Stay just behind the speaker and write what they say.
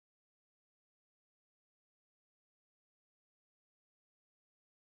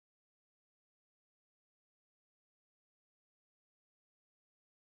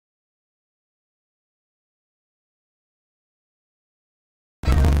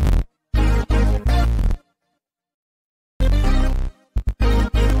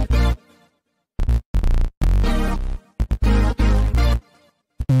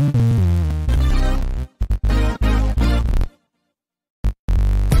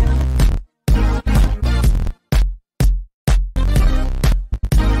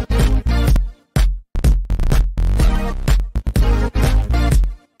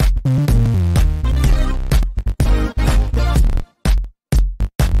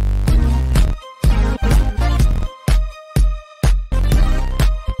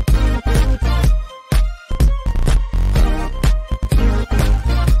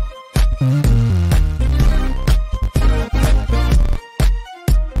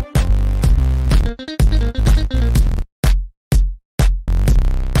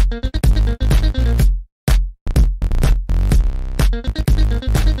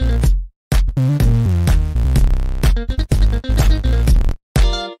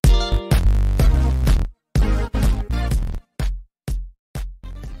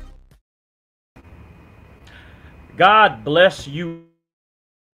God bless you.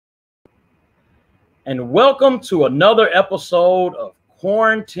 And welcome to another episode of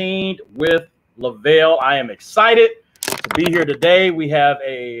Quarantined with Lavell. I am excited to be here today. We have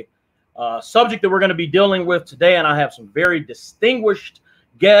a subject that we're going to be dealing with today, and I have some very distinguished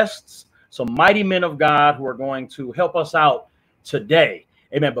guests, some mighty men of God who are going to help us out today.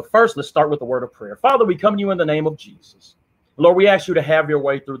 Amen. But first, let's start with the word of prayer. Father, we come to you in the name of Jesus. Lord, we ask you to have your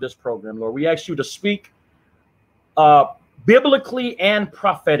way through this program. Lord, we ask you to speak biblically and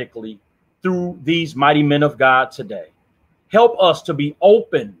prophetically through these mighty men of God today. Help us to be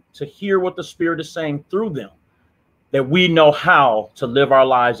open to hear what the Spirit is saying through them, that we know how to live our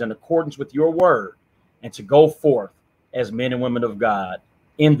lives in accordance with your word and to go forth as men and women of God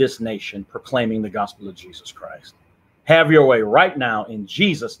in this nation, proclaiming the gospel of Jesus Christ. Have your way right now in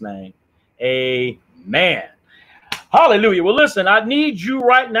Jesus' name. Amen. Hallelujah. Well, listen, I need you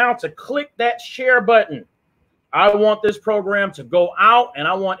right now to click that share button. I want this program to go out, and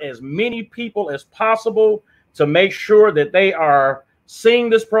I want as many people as possible to make sure that they are seeing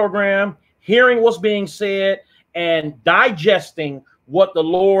this program, hearing what's being said, and digesting what the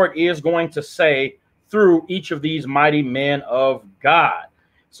Lord is going to say through each of these mighty men of God.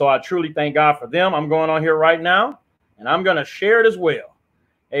 So I truly thank God for them. I'm going on here right now, and I'm going to share it as well.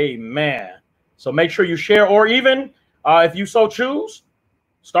 Amen. So make sure you share, or even if you so choose,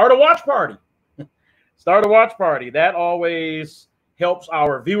 start a watch party. Start a watch party. That always helps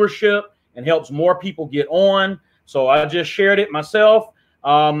our viewership and helps more people get on. So I just shared it myself.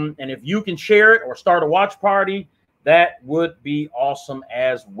 And if you can share it or start a watch party, that would be awesome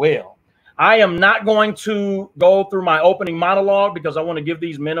as well. I am not going to go through my opening monologue because I want to give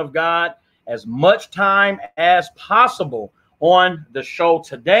these men of God as much time as possible on the show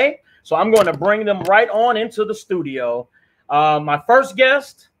today. So I'm going to bring them right on into the studio. My first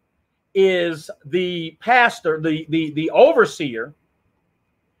guest is the pastor, the overseer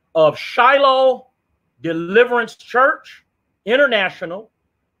of Shiloh Deliverance Church International,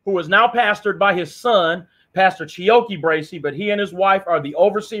 who is now pastored by his son, Pastor Chioki Bracy, but he and his wife are the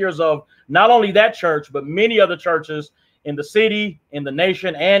overseers of not only that church, but many other churches in the city, in the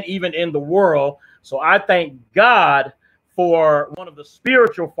nation, and even in the world. So I thank God for one of the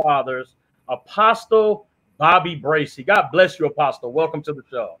spiritual fathers, Apostle Bobby Bracy. God bless you, Apostle. Welcome to the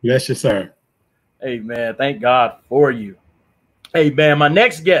show. Bless you, sir. Amen. Thank God for you. Amen. My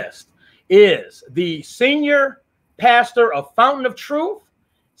next guest is the senior pastor of Fountain of Truth.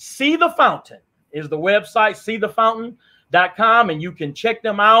 See the Fountain is the website, seethefountain.com, and you can check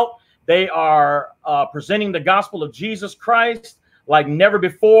them out. They are presenting the gospel of Jesus Christ like never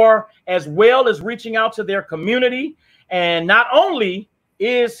before, as well as reaching out to their community. And not only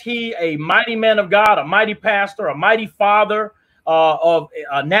is he a mighty man of God, a mighty pastor, a mighty father of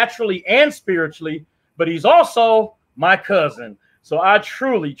naturally and spiritually, but he's also my cousin. So I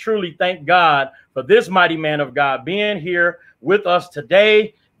truly, truly thank God for this mighty man of God being here with us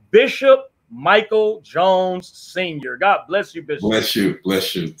today, Bishop Michael Jones Sr. God bless you, Bishop. Bless you.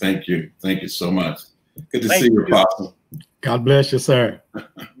 Bless you. Thank you. Thank you so much. Good to see you, Apostle. God bless you, sir.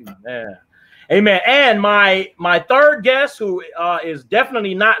 Amen. Amen. And my third guest, who is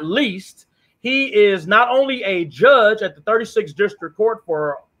definitely not least, he is not only a judge at the 36th District Court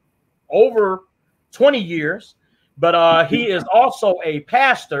for over 20 years, but he is also a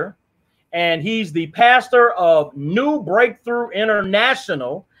pastor, and he's the pastor of New Breakthrough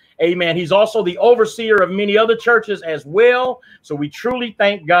International. Amen. He's also the overseer of many other churches as well. So we truly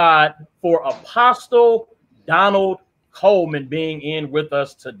thank God for Apostle Donald Coleman being in with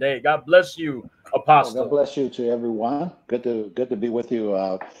us today. God bless you, Apostle. God bless you to everyone. Good to be with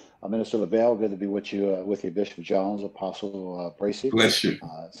you, Minister Lavell. Good to be with you, Bishop Jones, Apostle Bracy. Bless you.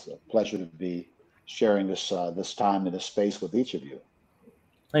 It's a pleasure to be sharing this time and this space with each of you.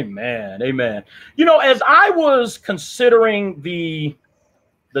 Amen. Amen. You know, as I was considering the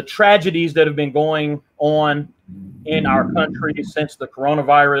tragedies that have been going on in our country since the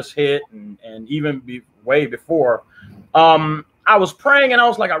coronavirus hit, and even way before, I was praying and I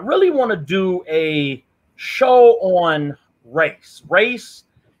was like, I really want to do a show on race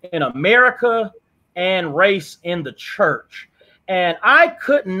in America and race in the church. And I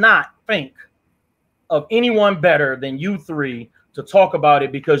could not think of anyone better than you three to talk about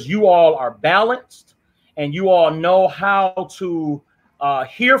it, because you all are balanced and you all know how to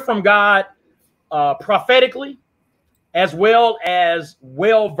hear from God prophetically, as well as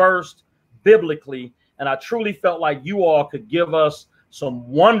well-versed biblically. And I truly felt like you all could give us some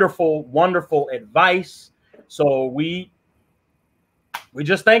wonderful, wonderful advice. So we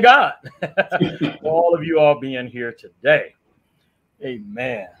just thank God for all of you all being here today.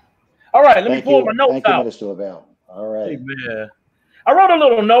 Amen. All right, let me pull my notes out. Thank you, Mr. Lavell. All right. Amen. I wrote a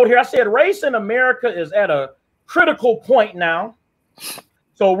little note here. I said race in America is at a critical point now.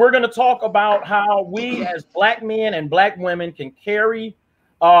 So we're going to talk about how we as Black men and Black women can carry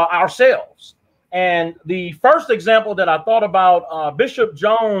ourselves. And the first example that I thought about, Bishop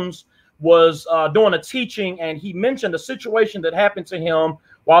Jones was doing a teaching, and he mentioned a situation that happened to him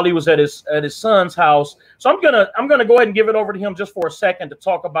while he was at his son's house. So I'm gonna go ahead and give it over to him just for a second to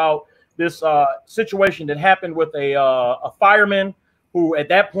talk about this situation that happened with a fireman who, at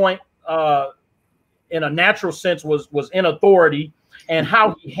that point, in a natural sense, was in authority, and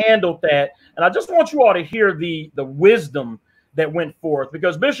how he handled that. And I just want you all to hear the wisdom that went forth,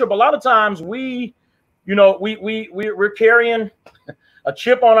 because Bishop, a lot of times we're carrying a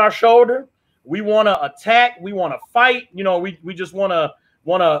chip on our shoulder. We want to attack. We want to fight. We just want to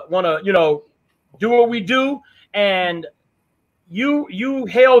do what we do. And you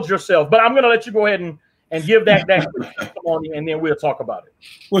held yourself. But I'm going to let you go ahead and give that testimony, and then we'll talk about it.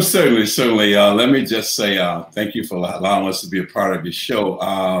 Well, certainly. Let me just say thank you for allowing us to be a part of your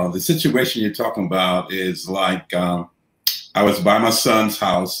show. The situation you're talking about is like I was by my son's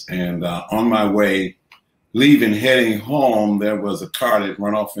house, and on my way heading home, there was a car that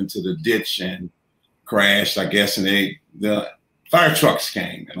ran off into the ditch and crashed, I guess, and the fire trucks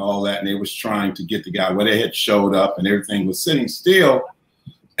came and all that, and they was trying to get the guy. Well, they had showed up and everything was sitting still.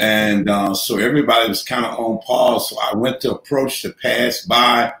 And so everybody was kind of on pause. So I went to approach to pass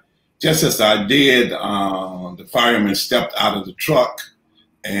by. Just as I did, the fireman stepped out of the truck,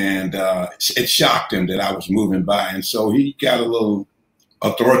 and it shocked him that I was moving by. And so he got a little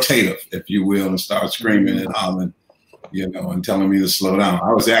authoritative, if you will, and started screaming and hollering, and telling me to slow down.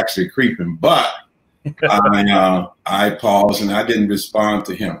 I was actually creeping, but I paused and I didn't respond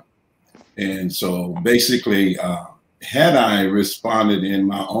to him. And so basically, had I responded in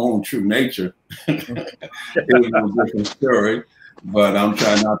my own true nature, it was a different story. But I'm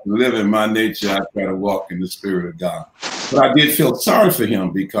trying not to live in my nature. I try to walk in the Spirit of God. But I did feel sorry for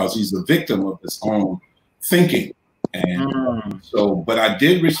him because he's a victim of his own thinking. And but I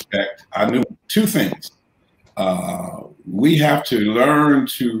did respect. I knew two things. We have to learn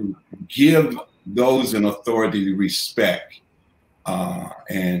to give those in authority respect,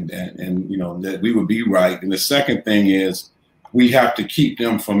 and that we would be right. And the second thing is we have to keep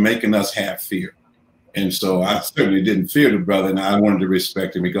them from making us have fear. And so I certainly didn't fear the brother, and I wanted to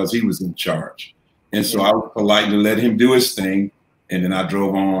respect him because he was in charge. And so I was polite to let him do his thing, and then I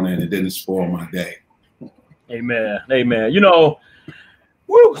drove on, and it didn't spoil my day. Amen. Amen.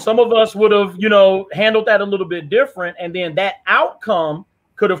 Some of us would have, handled that a little bit different, and then that outcome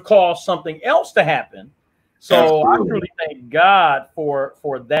could have caused something else to happen. So absolutely. I truly thank God for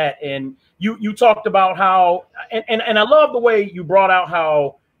that. And you talked about how, and I love the way you brought out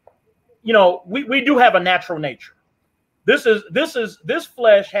how, we do have a natural nature. This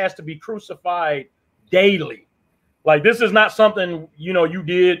flesh has to be crucified daily. Like, this is not something, you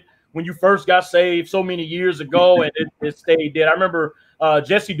did when you first got saved so many years ago and it stayed dead. I remember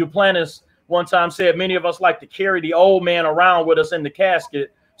Jesse Duplantis one time said many of us like to carry the old man around with us in the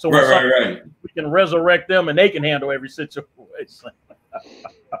casket, so we can resurrect them and they can handle every situation.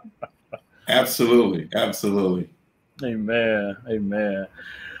 Absolutely. Amen. Amen.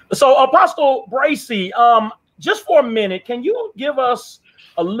 So Apostle Bracy, just for a minute, can you give us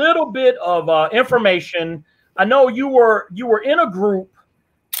a little bit of information? I know you were in a group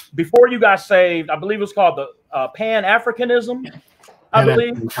before you got saved. I believe it was called the Pan-Africanism, I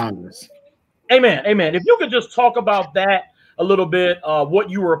believe. Congress. Amen. Amen. If you could just talk about that a little bit, what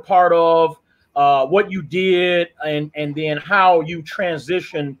you were a part of, what you did, and then how you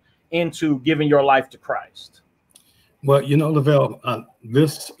transitioned into giving your life to Christ. Well, Lavell,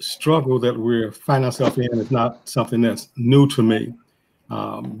 this struggle that we're finding ourselves in is not something that's new to me.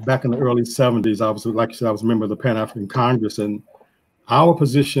 Back in the early 70s, I was, like you said, I was a member of the Pan-African Congress, and our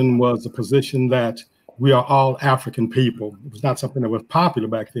position was a position that we are all African people. It was not something that was popular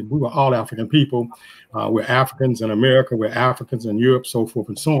back then. We were all African people. We're Africans in America. We're Africans in Europe, so forth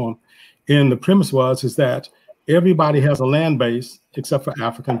and so on. And the premise is that everybody has a land base except for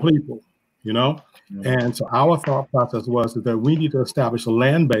African people, And so our thought process was that we need to establish a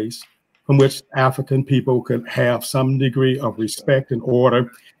land base from which African people could have some degree of respect and order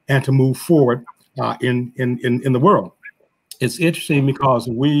and to move forward in the world. It's interesting because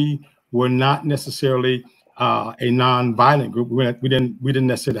we were not necessarily a non-violent group. We didn't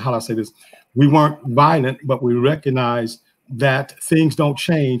necessarily, how do I say this? We weren't violent, but we recognized that things don't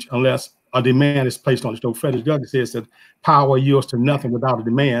change unless a demand is placed on it. So Frederick Douglass says that power yields to nothing without a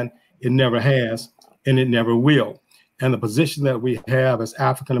demand. It never has, and it never will. And the position that we have as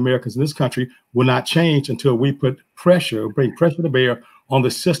African Americans in this country will not change until we bring pressure to bear on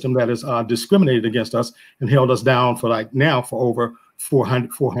the system that is discriminated against us and held us down for over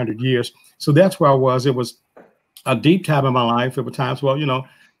 400 years. So that's where I was. It was a deep time in my life. There were times, well,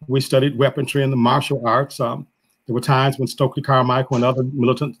 we studied weaponry and the martial arts. There were times when Stokely Carmichael and other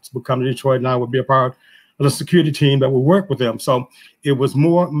militants would come to Detroit, and I would be a part of the security team that would work with them. So it was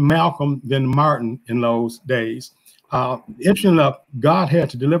more Malcolm than Martin in those days. Interesting enough, God had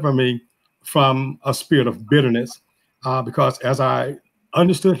to deliver me from a spirit of bitterness because as I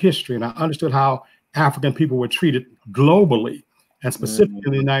understood history and I understood how African people were treated globally and specifically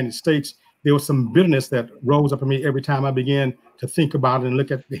in the United States, there was some bitterness that rose up in me every time I began to think about it and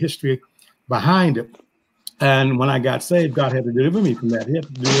look at the history behind it. And when I got saved, God had to deliver me from that. He had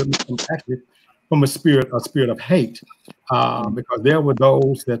to deliver me from a spirit of hate, because there were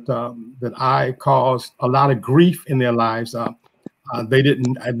those that I caused a lot of grief in their lives. They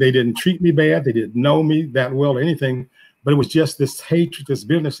didn't treat me bad. They didn't know me that well or anything, but it was just this hatred, this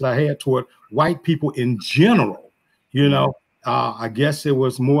bitterness that I had toward white people in general. I guess it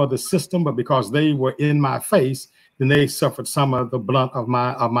was more the system, but because they were in my face, then they suffered some of the blunt of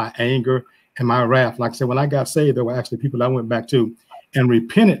my anger and my wrath. Like I said, when I got saved, there were actually people that I went back to and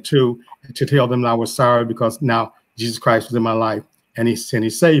repented to tell them that I was sorry because now Jesus Christ was in my life and he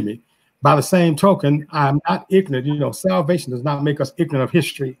saved me. By the same token, I'm not ignorant. Salvation does not make us ignorant of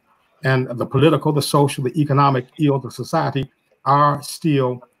history, and the political, the social, the economic ills of society are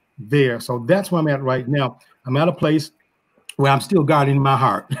still there. So that's where I'm at right now. I'm at a place where I'm still guarding my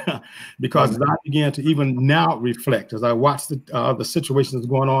heart because as I began to even now reflect, as I watch the situations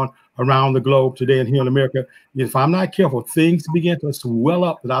going on around the globe today and here in America, if I'm not careful, things begin to swell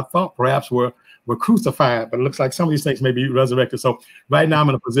up that I thought perhaps were crucified, but it looks like some of these things may be resurrected. So right now I'm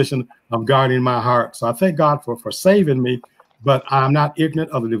in a position of guarding my heart. So I thank God for saving me, but I'm not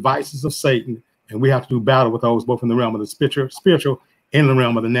ignorant of the devices of Satan, and we have to do battle with those both in the realm of the spiritual and in the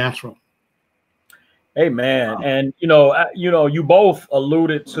realm of the natural. Amen. And you both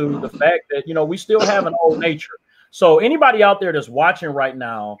alluded to the fact that we still have an old nature. So anybody out there that's watching right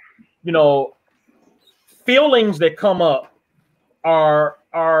now, feelings that come up are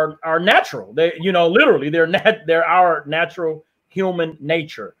natural. They literally they're our natural human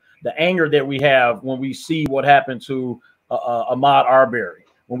nature. The anger that we have when we see what happened to Ahmaud Arbery,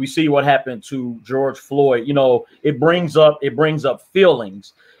 when we see what happened to George Floyd, it brings up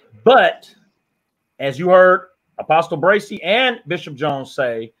feelings, but as you heard Apostle Bracy and Bishop Jones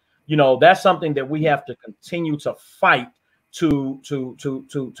say, that's something that we have to continue to fight to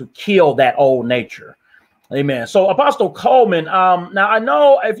kill that old nature. Amen. So Apostle Coleman, now I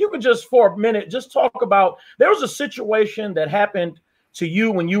know if you could just for a minute, just talk about, there was a situation that happened to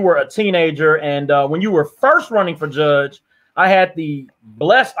you when you were a teenager and when you were first running for judge. I had the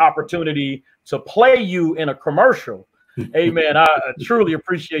blessed opportunity to play you in a commercial. Amen. I truly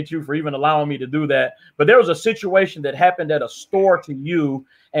appreciate you for even allowing me to do that. But there was a situation that happened at a store to you.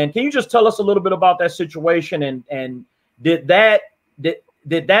 And can you just tell us a little bit about that situation? And did that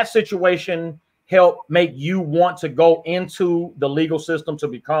situation help make you want to go into the legal system to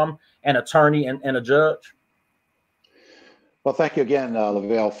become an attorney and a judge? Well, thank you again,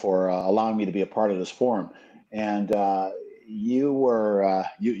 Lavell, for allowing me to be a part of this forum. And you were,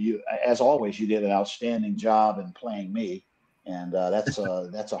 as always, you did an outstanding job in playing me, and that's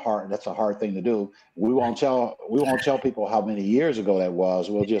a hard thing to do. We won't tell people how many years ago that was.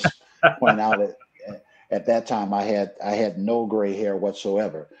 We'll just point out at that time I had no gray hair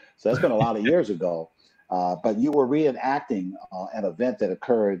whatsoever. So that's been a lot of years ago. But you were reenacting an event that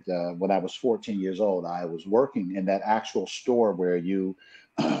occurred when I was 14 years old. I was working in that actual store where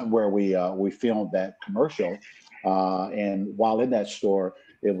we filmed that commercial. And while in that store,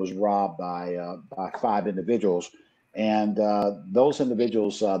 it was robbed by 5 individuals. And those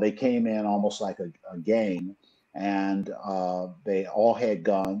individuals, they came in almost like a gang, and they all had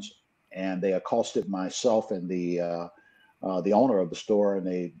guns, and they accosted myself and the owner of the store, and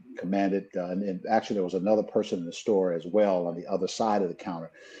they commanded, and actually there was another person in the store as well on the other side of the counter.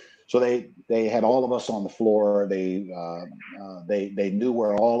 So they had all of us on the floor. They knew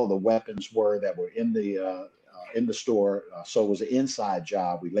where all of the weapons were that were in the store. So it was an inside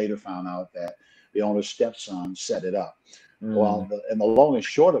job. We later found out that the owner's stepson set it up. Well, and the long and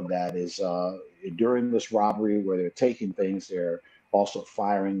short of that is during this robbery where they're taking things, they're also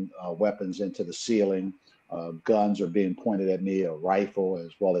firing weapons into the ceiling. Guns are being pointed at me, a rifle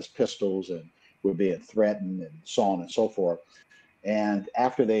as well as pistols, and we're being threatened and so on and so forth. And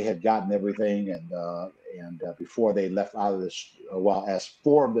after they had gotten everything, and before they left out of this, as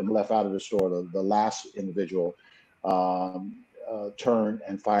 4 of them left out of the store, the last individual turned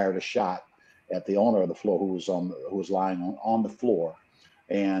and fired a shot at the owner of the floor, who was lying on the floor,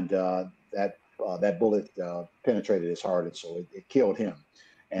 and that bullet penetrated his heart, and so it killed him.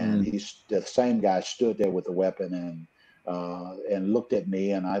 And the same guy stood there with the weapon and looked at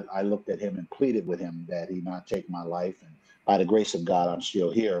me, and I looked at him and pleaded with him that he not take my life. And by the grace of God, I'm still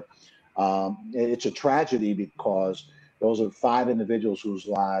here. It's a tragedy because those are 5 individuals whose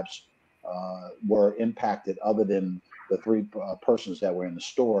lives were impacted, other than the 3 persons that were in the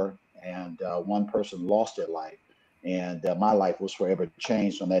store, and 1 person lost their life. And my life was forever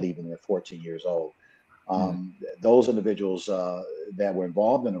changed on that evening at 14 years old. Those individuals that were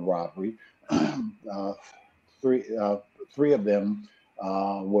involved in the robbery, 3 of them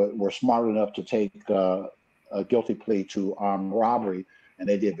were smart enough to take a guilty plea to armed robbery, and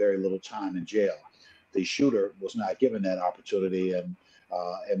they did very little time in jail. The shooter was not given that opportunity, and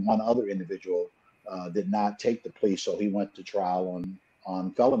 1 other individual did not take the plea, so he went to trial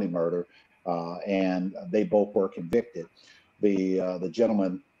on felony murder, and they both were convicted. The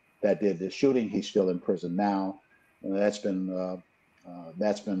gentleman that did the shooting, he's still in prison now. And that's been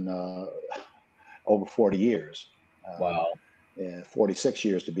over 40 years. Wow. 46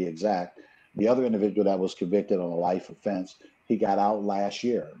 years to be exact. The other individual that was convicted on a life offense, he got out last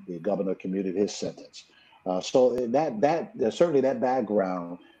year. The governor commuted his sentence. So that certainly that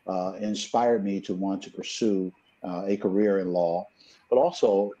background inspired me to want to pursue a career in law. But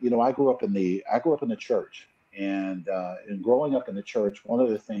also, you know, I grew up in the church, and in growing up in the church, one of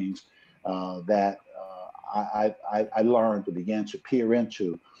the things that I learned to begin to peer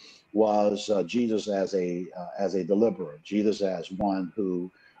into was Jesus as a deliverer, Jesus as one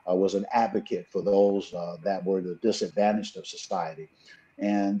who was an advocate for those that were the disadvantaged of society.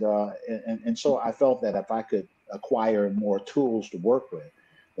 And so I felt that if I could acquire more tools to work with,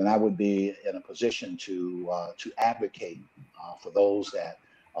 then I would be in a position to advocate for those that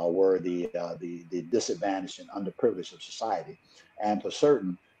were the disadvantaged and underprivileged of society. And for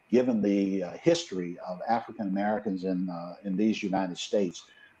certain, given the history of African Americans in these United States,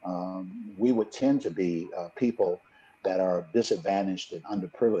 we would tend to be people that are disadvantaged and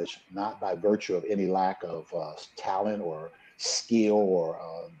underprivileged, not by virtue of any lack of talent or skill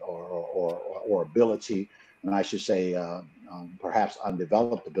or ability, and I should say perhaps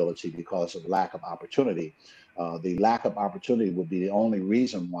undeveloped ability because of lack of opportunity. The lack of opportunity would be the only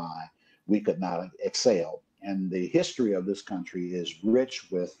reason why we could not excel. And the history of this country is rich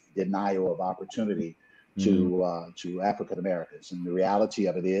with denial of opportunity to African Americans. And the reality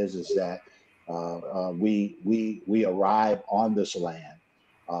of it is that we arrive on this land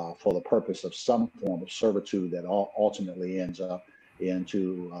for the purpose of some form of servitude that ultimately ends up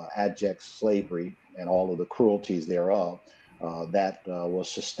into abject slavery and all of the cruelties thereof that was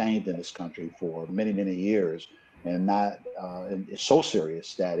sustained in this country for many, many years. And it's so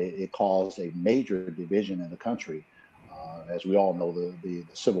serious that it caused a major division in the country, as we all know, the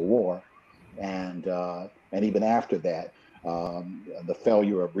Civil War, and even after that, the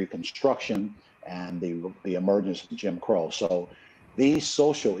failure of Reconstruction and the emergence of Jim Crow. So these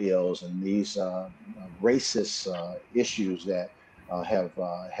social ills and these racist issues that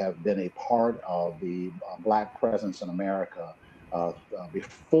have been a part of the Black presence in America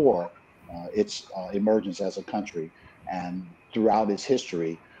before its emergence as a country and throughout its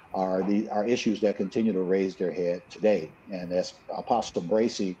history are issues that continue to raise their head today. And as Apostle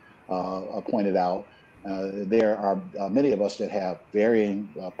Bracy pointed out, there are many of us that have varying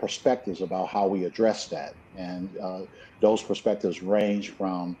perspectives about how we address that. And those perspectives range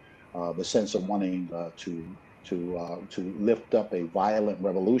from the sense of wanting to lift up a violent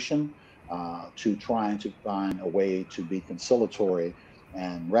revolution to trying to find a way to be conciliatory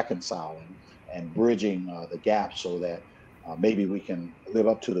and reconciling and bridging the gap so that maybe we can live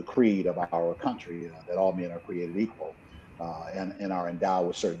up to the creed of our country, that all men are created equal and are endowed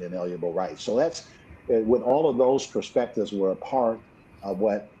with certain inalienable rights. So that's with all of those perspectives were a part of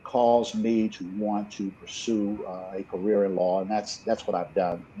what caused me to want to pursue a career in law, and that's what I've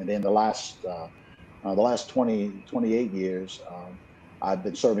done. And in the last 28 years, I've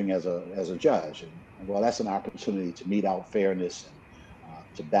been serving as a judge, and well, that's an opportunity to mete out fairness and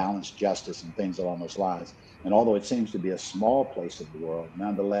to balance justice and things along those lines. And although it seems to be a small place in the world,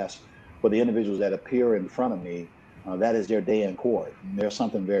 nonetheless, for the individuals that appear in front of me, that is their day in court. And there's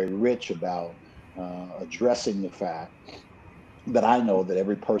something very rich about addressing the fact that I know that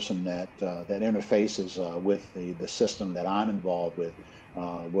every person that interfaces with the system that I'm involved with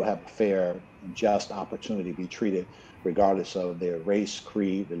will have a fair and just opportunity to be treated regardless of their race,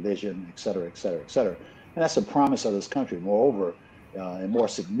 creed, religion, et cetera, et cetera, et cetera. And that's the promise of this country. Moreover, and more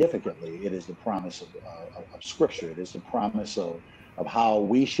significantly, it is the promise of Scripture. It is the promise of how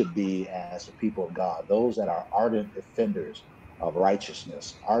we should be as the people of God, those that are ardent defenders of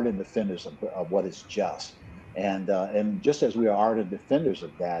righteousness, ardent defenders of what is just, and just as we are ardent defenders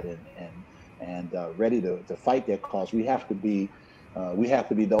of that, and ready to fight that cause, we have to be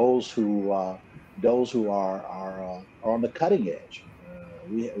those who are on the cutting edge.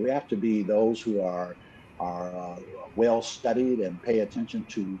 We have to be those who are well studied and pay attention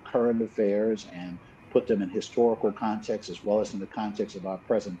to current affairs and put them in historical context as well as in the context of our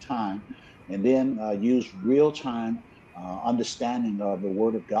present time, and then use real-time understanding of the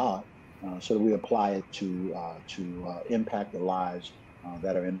Word of God so that we apply it to impact the lives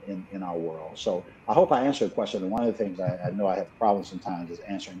that are in our world. So I hope I answered the question. And one of the things I know I have problems sometimes is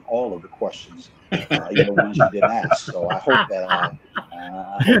answering all of the questions, even the ones you didn't ask. So I hope that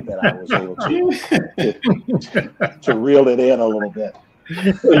I was able to reel it in a little bit.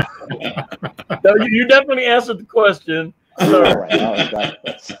 No, you definitely answered the question. So, all right.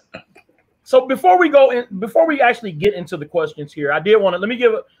 So before we actually get into the questions here, I did want to let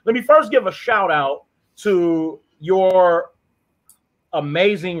me first give a shout out to your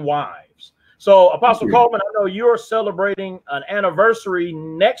amazing wives. So Apostle Coleman, I know you're celebrating an anniversary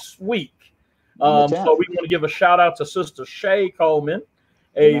next week. So we want to give a shout out to Sister Shay Coleman.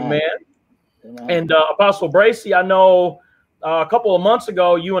 Amen. And Apostle Bracy, I know a couple of months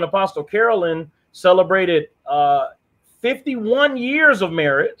ago, you and Apostle Carolyn celebrated 51 years of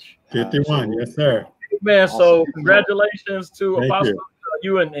marriage. 51, yes, sir. Amen. Awesome. So congratulations to Apostle,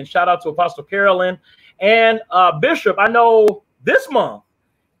 you and shout out to Apostle Carolyn. And Bishop, I know this month,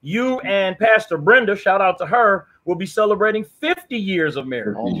 you and Pastor Brenda, shout out to her, will be celebrating 50 years of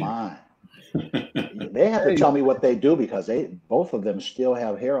marriage. Oh, my. They have to tell me what they do because both of them still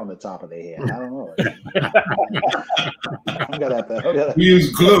have hair on the top of their head. I don't know. I'm gonna have to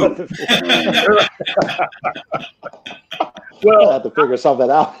use glue. Well, I have to figure something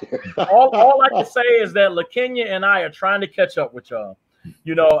out here. all I can say is that LaKenya and I are trying to catch up with y'all.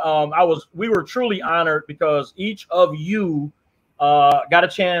 You know, we were truly honored because each of you got a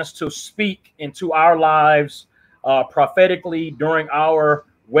chance to speak into our lives prophetically during our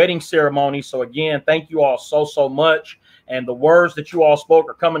wedding ceremony. So again, thank you all so much. And the words that you all spoke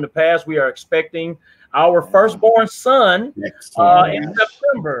are coming to pass. We are expecting our firstborn son in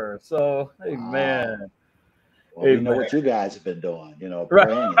September. So, amen. Well, we know what you guys have been doing, you know,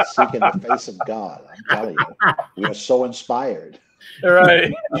 praying and seeking the face of God. I'm telling you, we are so inspired.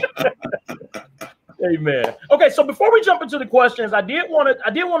 Right. Amen. Okay, so before we jump into the questions, I did want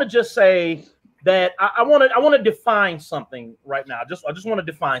to just say that I want to define something right now. I just want to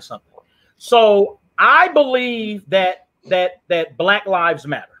define something. So I believe that Black Lives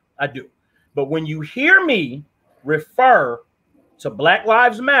Matter. I do. But when you hear me refer to Black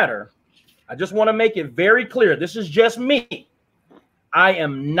Lives Matter, I just want to make it very clear. This is just me. I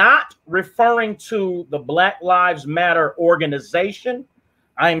am not referring to the Black Lives Matter organization.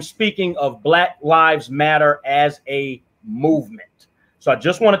 I am speaking of Black Lives Matter as a movement. So I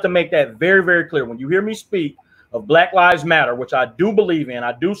just wanted to make that very, very clear. When you hear me speak of Black Lives Matter, which I do believe in,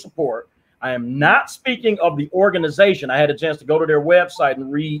 I do support, I am not speaking of the organization. I had a chance to go to their website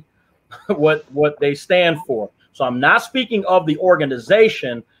and read what they stand for. So I'm not speaking of the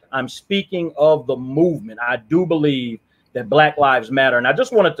organization. I'm speaking of the movement. I do believe that Black Lives Matter. And I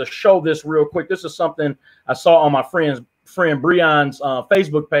just wanted to show this real quick. This is something I saw on my friend Breon's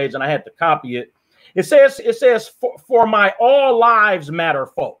Facebook page, and I had to copy it. It says, for my all lives matter,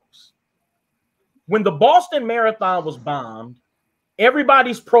 folks. When the Boston Marathon was bombed,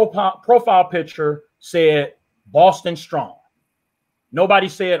 everybody's profile picture said Boston strong. Nobody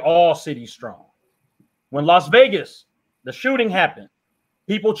said all cities strong. When Las Vegas, the shooting happened,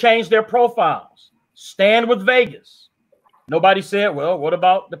 people changed their profiles. Stand with Vegas. Nobody said, well, what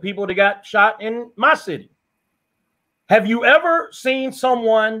about the people that got shot in my city? Have you ever seen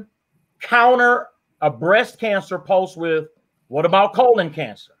someone counter a breast cancer post with, what about colon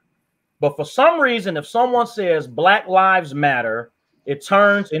cancer? But for some reason, if someone says Black Lives Matter, it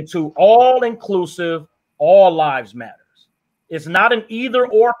turns into all-inclusive, all lives matters. It's not an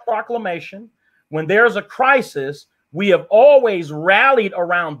either-or proclamation. When there's a crisis, we have always rallied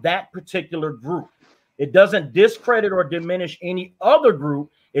around that particular group. It doesn't discredit or diminish any other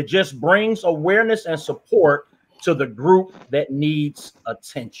group. It just brings awareness and support to the group that needs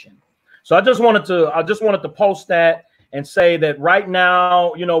attention. So I just wanted to post that and say that right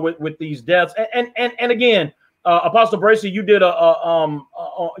now, you know, with these deaths, and again, Apostle Bracy, you did a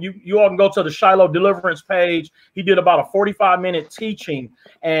you all can go to the Shiloh Deliverance page. He did about a 45-minute teaching,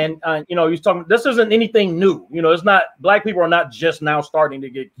 and you know, he's talking. This isn't anything new. You know, it's not, black people are not just now starting to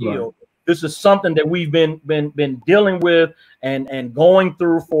get killed. Right. This is something that we've been dealing with and going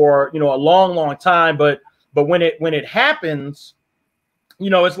through for, you know, a long time. But when it happens, you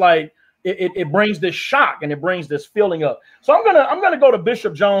know, it's like it brings this shock and it brings this feeling up. So I'm gonna go to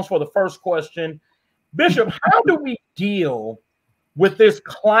Bishop Jones for the first question. Bishop, how do we deal with this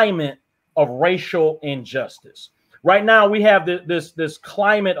climate of racial injustice? Right now, we have this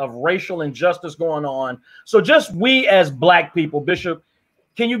climate of racial injustice going on. So just we as black people, Bishop,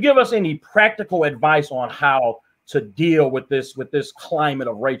 can you give us any practical advice on how to deal with this climate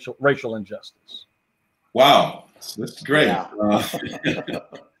of racial injustice? Wow, that's great. Yeah.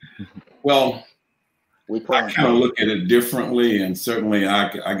 Well, I kind of look at it differently, and certainly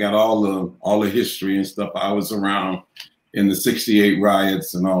I got all the history and stuff. I was around in the '68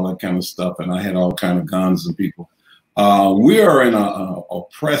 riots and all that kind of stuff, and I had all kind of guns and people. We are an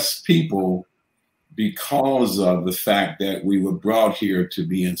oppressed people because of the fact that we were brought here to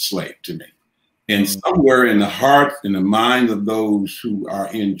be enslaved, to me. And somewhere in the heart and the mind of those who are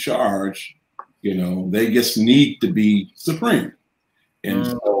in charge, you know, they just need to be supreme. And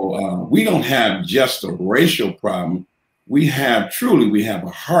so we don't have just a racial problem. We have a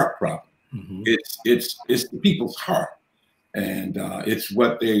heart problem. It's the people's heart, and it's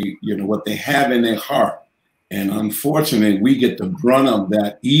what they have in their heart. And unfortunately, we get the brunt of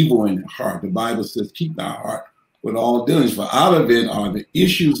that evil in the heart. The Bible says, keep thy heart with all diligence, for out of it are the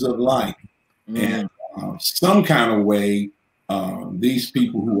issues of life. And some kind of way, these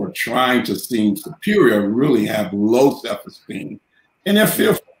people who are trying to seem superior really have low self-esteem, and they're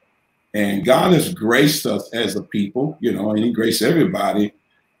fearful. And God has graced us as a people, you know, and he graced everybody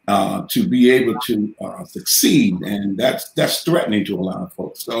to be able to succeed. And that's threatening to a lot of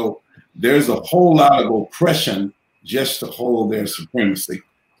folks. So there's a whole lot of oppression just to hold their supremacy.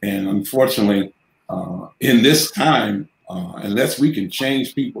 And unfortunately, in this time, unless we can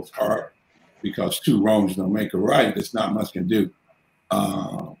change people's heart, because two wrongs don't make a right, there's not much can do.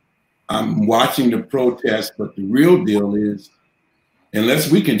 I'm watching the protests, but the real deal is,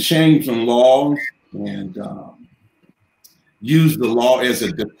 unless we can change some laws and use the law as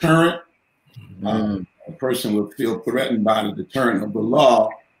a deterrent, a person will feel threatened by the deterrent of the law,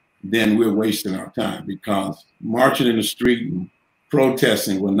 then we're wasting our time, because marching in the street and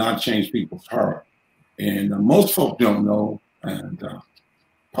protesting will not change people's heart. And most folk don't know, and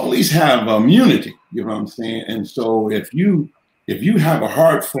police have immunity, you know what I'm saying? And so if you have a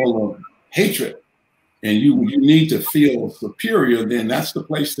heart full of hatred and you need to feel superior, then that's the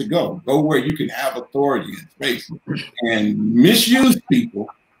place to go. Go where you can have authority and space and misuse people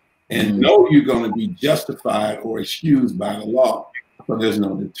and know you're going to be justified or excused by the law. So there's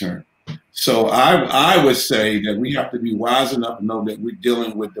no deterrent. So I would say that we have to be wise enough to know that we're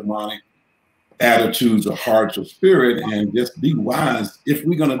dealing with demonic attitudes or hearts or spirit, and just be wise. If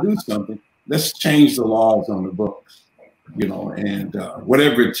we're going to do something, let's change the laws on the books, you know, and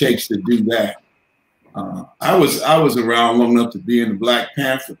whatever it takes to do that. I was around long enough to be in the Black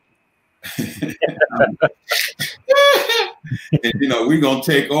Panther. And, you know, we're going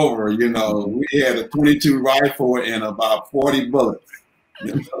to take over. You know, we had a 22 rifle and about 40 bullets.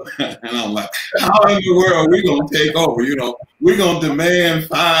 You know? And I'm like, how in the world are we going to take over? You know, we're going to demand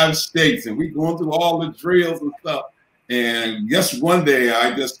 5 states, and we're going through all the drills and stuff. And yes, one day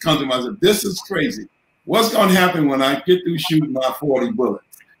I just come to myself, this is crazy. What's going to happen when I get through shooting my 40 bullets?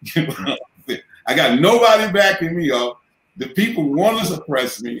 You know? I got nobody backing me up. The people want to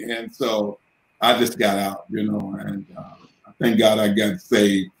suppress me, and so I just got out, you know, and thank God I got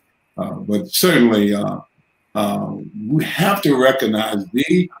saved. But certainly we have to recognize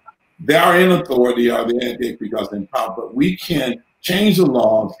they are in authority, or they're because they're in power, but we can change the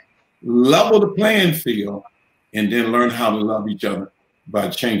laws, level the playing field, and then learn how to love each other by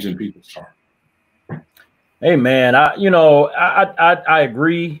changing people's heart. Hey, man, I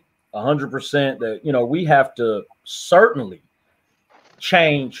agree 100% that, you know, we have to certainly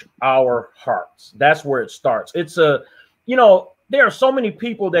change our hearts. That's where it starts. It's you know, there are so many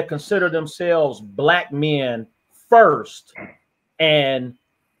people that consider themselves black men first and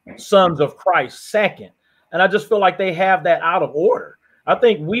sons of Christ second. And I just feel like they have that out of order. I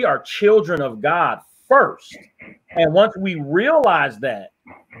think we are children of God first. And once we realize that,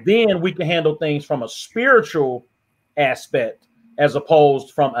 then we can handle things from a spiritual aspect as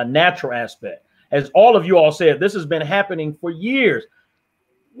opposed from a natural aspect. As all of you all said, this has been happening for years.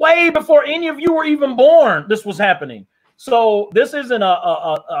 Way before any of you were even born, this was happening. So this isn't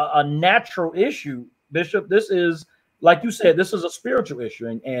a natural issue, Bishop. This is like you said, this is a spiritual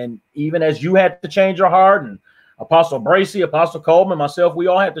issue. And even as you had to change your heart, and Apostle Bracy, Apostle Coleman, myself, we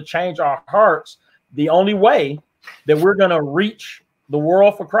all had to change our hearts. The only way that we're going to reach the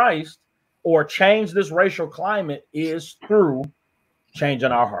world for Christ or change this racial climate is through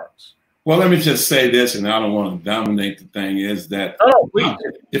changing our hearts. Well, let me just say this, and I don't want to dominate the thing, is that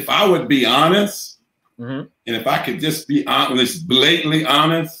if I would be honest, and if I could just be honest, blatantly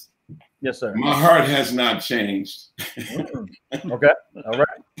honest, yes, sir, my heart has not changed. Okay, all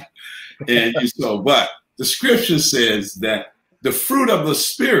right. And so, but the scripture says that the fruit of the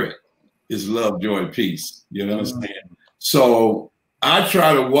Spirit is love, joy, peace. You understand? So I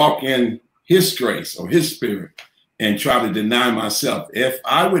try to walk in His grace or His Spirit and try to deny myself. If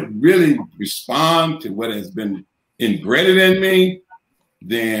I would really respond to what has been inbred in me,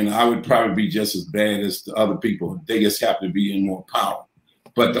 then I would probably be just as bad as the other people. They just have to be in more power.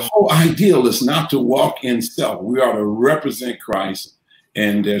 But the whole ideal is not to walk in self. We are to represent Christ.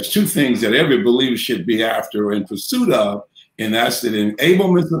 And there's two things that every believer should be after or in pursuit of, and that's the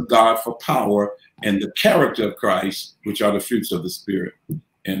enablement of God for power and the character of Christ, which are the fruits of the Spirit.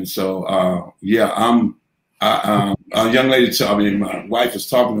 And so, yeah, a young lady told me, my wife was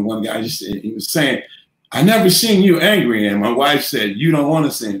talking to one guy, he was saying, I never seen you angry. And my wife said, you don't want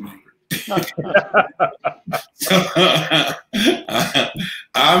to see him angry. So,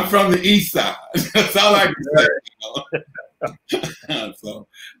 I'm from the East Side. That's all I can say. You know? So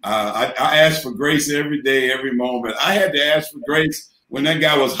I ask for grace every day, every moment. I had to ask for grace when that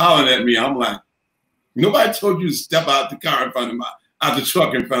guy was hollering at me. I'm like, nobody told you to step out the car in front of out the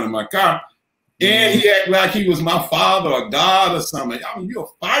truck in front of my car. And he acted like he was my father or God or something. I mean, you're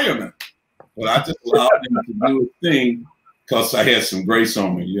a fireman. But I just allowed him to do a thing because I had some grace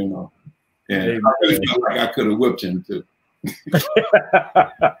on me, you know. And I really felt like I could have whipped him too.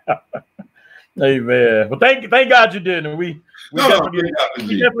 Amen. Well, thank God you didn't. We definitely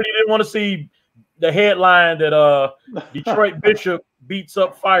didn't want to see the headline that Detroit Bishop beats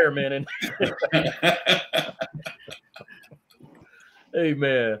up firemen. And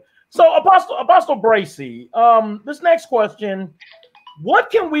amen. So Apostle Bracy, this next question, what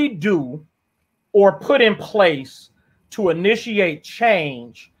can we do or put in place to initiate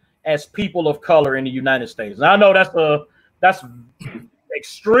change as people of color in the United States? And I know that's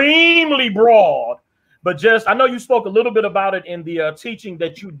extremely broad, but just, I know you spoke a little bit about it in the teaching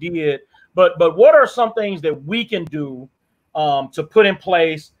that you did, but what are some things that we can do to put in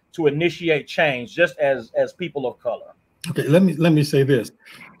place to initiate change just as people of color? Okay, let me say this.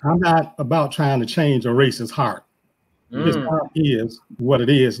 I'm not about trying to change a racist heart. His heart is what it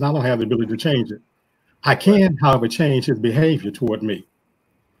is, and I don't have the ability to change it. I can, however, change his behavior toward me.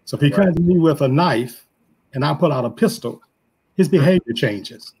 So if he comes to me with a knife and I pull out a pistol, his behavior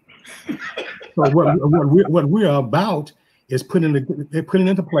changes. So what we're about is putting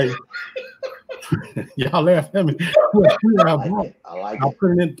into place. Y'all laugh at me.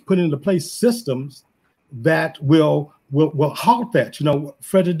 Putting into place systems that will halt that. You know,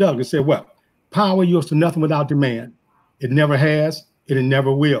 Frederick Douglass said, "Well, power yields to nothing without demand. It never has, and it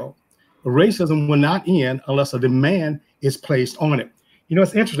never will. Racism will not end unless a demand is placed on it." You know,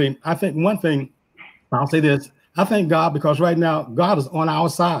 it's interesting. I think one thing, I'll say this, I thank God because right now, God is on our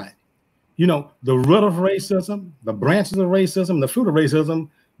side. You know, the root of racism, the branches of racism, the fruit of racism,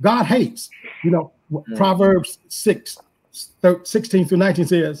 God hates. You know, Proverbs 6:16 through 19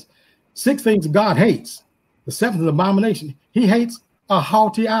 says, 6 things God hates. The 7th is abomination. He hates a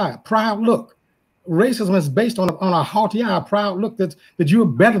haughty eye, proud look. Racism is based on a haughty eye, a proud look that you're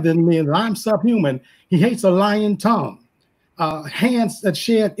better than me and that I'm subhuman. He hates a lying tongue, hands that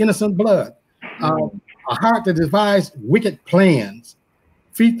shed innocent blood, a heart that devises wicked plans,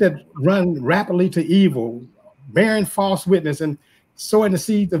 feet that run rapidly to evil, bearing false witness and sowing the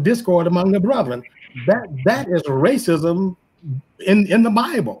seeds of discord among the brethren. That is racism in the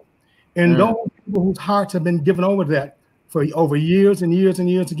Bible. And those people whose hearts have been given over to that for over years and years and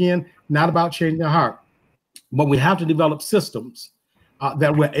years again, not about changing their heart. But we have to develop systems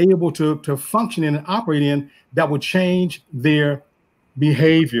that we're able to function in and operate in that will change their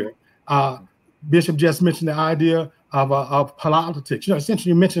behavior. Bishop just mentioned the idea of politics. You know, essentially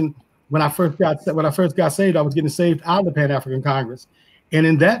you mentioned when I first got saved, I was getting saved out of the Pan-African Congress. And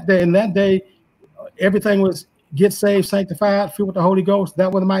in that day, everything was get saved, sanctified, filled with the Holy Ghost. That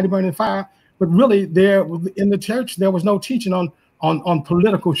was the mighty burning fire. But really, there in the church, there was no teaching on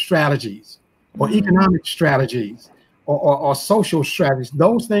political strategies or economic strategies or social strategies.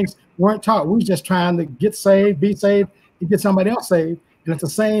 Those things weren't taught. We were just trying to get saved, be saved, and get somebody else saved. And at the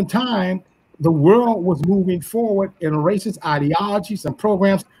same time, the world was moving forward and racist ideologies and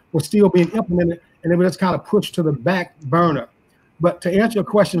programs were still being implemented. and they were just kind of pushed to the back burner. But to answer your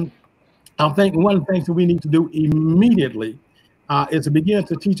question, I think one of the things that we need to do immediately is to begin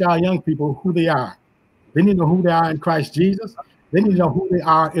to teach our young people who they are. They need to know who they are in Christ Jesus. They need to know who they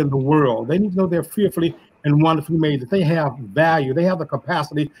are in the world. They need to know they're fearfully and wonderfully made, that they have value. They have the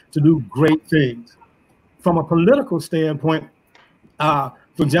capacity to do great things. From a political standpoint, for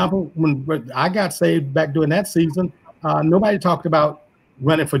example, when I got saved back during that season, nobody talked about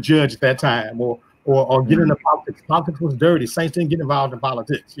running for judge at that time or getting into politics. Politics was dirty. Saints didn't get involved in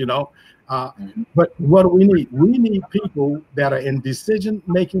politics, you know. But what do we need? We need people that are in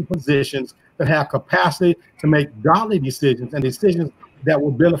decision-making positions that have capacity to make godly decisions and decisions that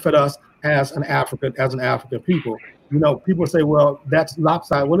will benefit us as an African people. You know, people say, well, that's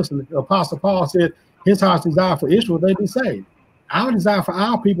lopsided. Well, listen, Apostle Paul said his heart's desire for Israel, they be saved. Our desire for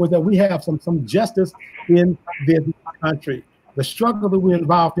our people is that we have some justice in this country. The struggle that we're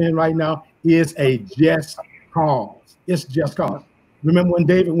involved in right now is a just cause. It's just cause. Remember when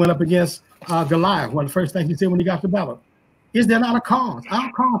David went up against Goliath, one of the first things he said when he got to battle, is there not a cause?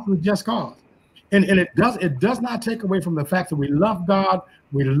 Our cause is a just cause. And it does not take away from the fact that we love God,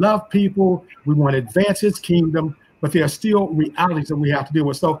 we love people, we want to advance his kingdom, but there are still realities that we have to deal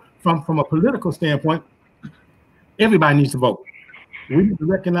with. So from a political standpoint, everybody needs to vote. We need to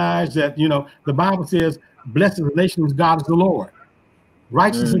recognize that, you know, the Bible says, blessed is the nation whose God is the Lord.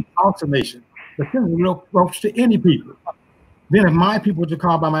 Righteous exalts a nation. The sin is a real approach to any people. Then if my people which are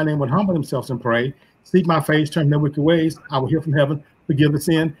called by my name would humble themselves and pray, seek my face, turn their wicked ways, I will hear from heaven, forgive the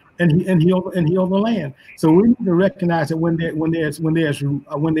sin, and heal the land. So we need to recognize that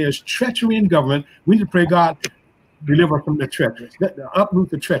when there's treachery in government, we need to pray, God, deliver us from the treacherous,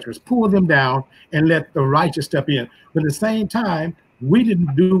 uproot the treacherous, pull them down, and let the righteous step in. But at the same time, we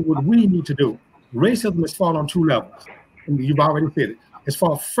didn't do what we need to do. Racism has fallen on two levels. And you've already said it. It's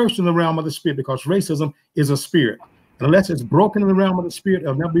fallen first in the realm of the spirit, because racism is a spirit. And unless it's broken in the realm of the spirit,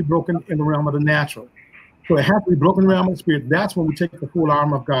 it'll never be broken in the realm of the natural. So it has to be broken in the realm of the spirit. That's when we take the full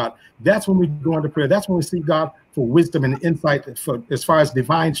armor of God. That's when we go into prayer. That's when we seek God for wisdom and insight as far as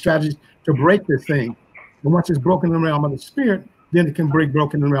divine strategies to break this thing. And once it's broken in the realm of the spirit, then it can break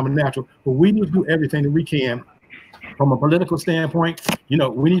broken in the realm of the natural. But we need to do everything that we can. From a political standpoint, you know,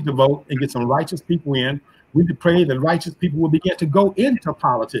 we need to vote and get some righteous people in. We need to pray that righteous people will begin to go into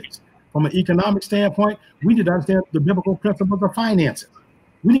politics. From an economic standpoint, we need to understand the biblical principles of finances.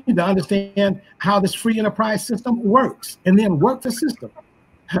 We need to understand how this free enterprise system works and then work the system.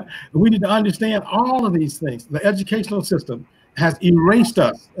 We need to understand all of these things. The educational system has erased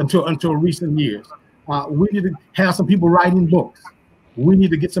us until recent years. We need to have some people writing books. We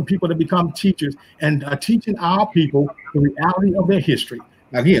need to get some people to become teachers and teaching our people the reality of their history.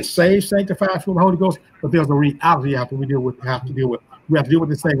 Now, again, saved, sanctified, full of the Holy Ghost, but there's a reality after we have to deal with. We have to deal with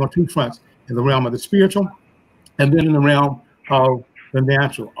this thing on two fronts: in the realm of the spiritual, and then in the realm of the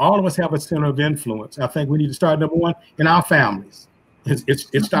natural. All of us have a center of influence. I think we need to start, number one, in our families.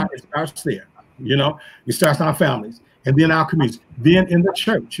 It starts there. You know, it starts in our families, and then our communities, then in the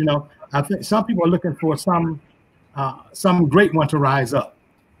church. You know, I think some people are looking for some great one to rise up.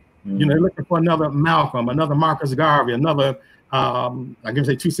 You know, they're looking for another Malcolm, another Marcus Garvey, another I can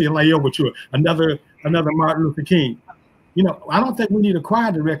say Toussaint Louverture, another Martin Luther King. You know, I don't think we need a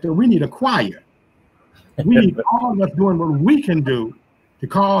choir director. We need a choir. We need all of us doing what we can do to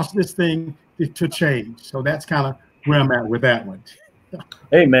cause this thing to change. So that's kind of where I'm at with that one.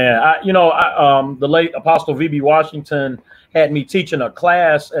 Hey, man, the late Apostle V.B. Washington had me teaching a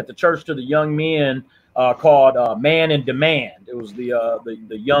class at the church to the young men called Man in Demand. It was the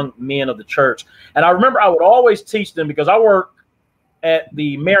young men of the church. And I remember I would always teach them because I work at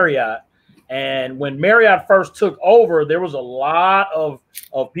the Marriott. And when Marriott first took over, there was a lot of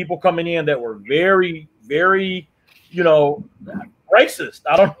people coming in that were very, very, you know, racist.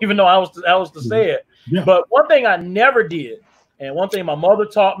 I don't even know how else to say it. Yeah. But one thing I never did, and one thing my mother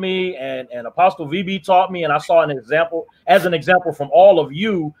taught me, and Apostle VB taught me, and I saw an example from all of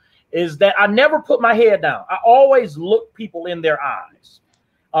you, is that I never put my head down. I always look people in their eyes,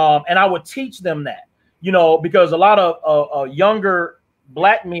 and I would teach them that, you know, because a lot of younger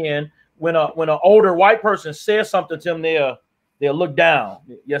black men, when an older white person says something to them, they'll look down.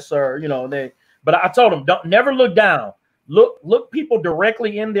 Yes, sir. You know, but I told them, never look down. Look people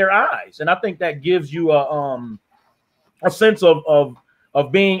directly in their eyes, and I think that gives you a sense of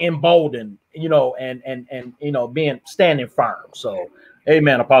being emboldened, you know, and you know, standing firm. So,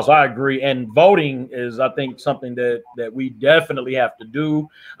 amen, Apostle. I agree. And voting is, I think, something that we definitely have to do.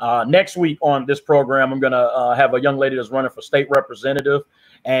 Next week on this program, I'm gonna have a young lady that's running for state representative.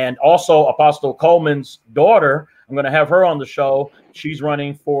 And also Apostle Coleman's daughter, I'm going to have her on the show. She's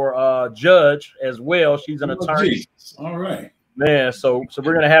running for judge as well. She's an attorney. Jesus. All right. Man, so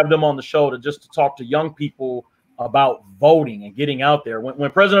we're going to have them on the show to talk to young people about voting and getting out there.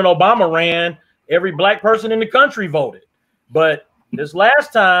 When President Obama ran, every black person in the country voted. But this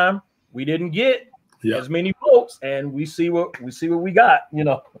last time, we didn't get as many votes, and we see what we got, you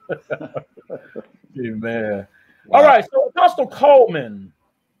know. Man. Wow. All right, so Apostle Coleman,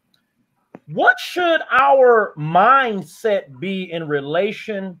 what should our mindset be in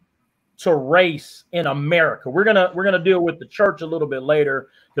relation to race in America? We're gonna deal with the church a little bit later,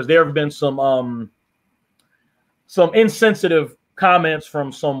 because there have been some insensitive comments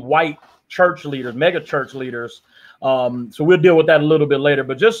from some white church leaders, mega church leaders. So we'll deal with that a little bit later.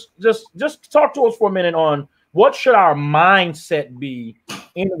 But just talk to us for a minute on what should our mindset be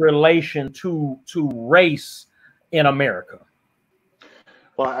in relation to race in America.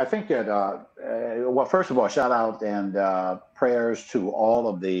 Well, I think that, well, first of all, shout out and prayers to all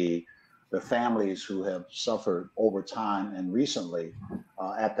of the families who have suffered over time and recently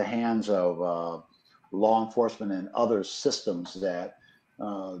at the hands of law enforcement and other systems that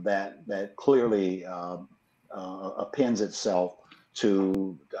clearly appends itself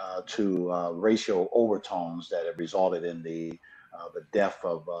to racial overtones that have resulted in the death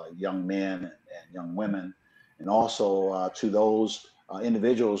of young men and young women, and also to those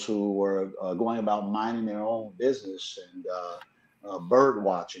individuals who were going about minding their own business and bird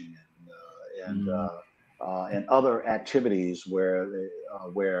watching and other activities where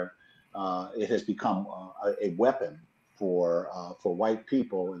it has become a weapon for white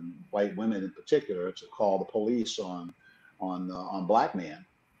people and white women in particular to call the police on black men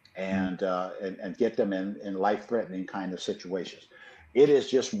and get them in life-threatening kind of situations. It is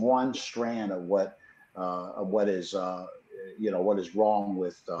just one strand of what is wrong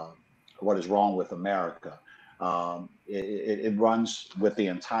with America. It runs with the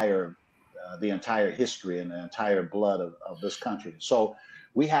entire history and the entire blood of this country. So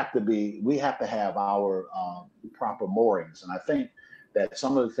we have to have our proper moorings. And I think that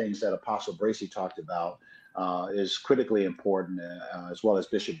some of the things that Apostle Bracy talked about is critically important, as well as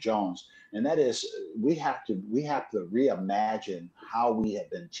Bishop Jones. And that is, we have to reimagine how we have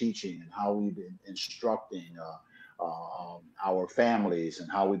been teaching and how we've been instructing our families, and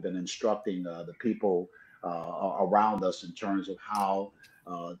how we've been instructing the people around us in terms of how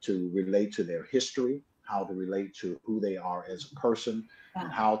to relate to their history, how to relate to who they are as a person, and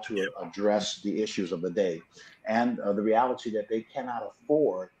how to address the issues of the day, and the reality that they cannot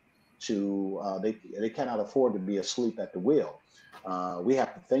afford to they cannot afford to be asleep at the wheel. We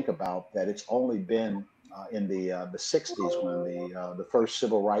have to think about that. It's only been in the 60s when the first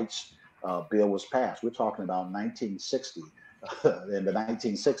civil rights bill was passed. We're talking about 1960, in the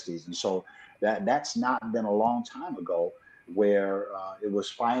 1960s, and so that's not been a long time ago, where it was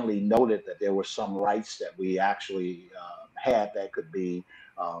finally noted that there were some rights that we actually had that could be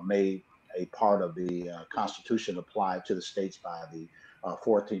made a part of the Constitution applied to the states by the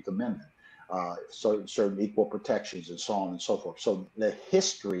 14th Amendment. So certain equal protections and so on and so forth. So the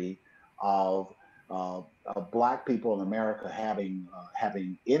history of Black people in America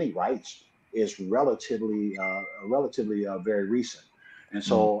having any rights is relatively very recent. And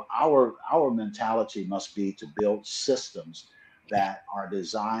so our mentality must be to build systems that are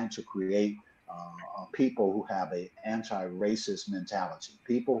designed to create people who have an anti-racist mentality,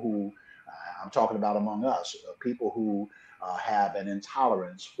 people who, I'm talking about among us, people who have an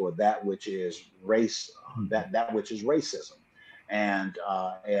intolerance for that which is race, that which is racism, and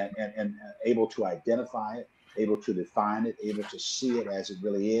able to identify it, able to define it, able to see it as it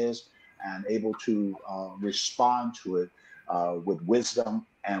really is, and able to respond to it with wisdom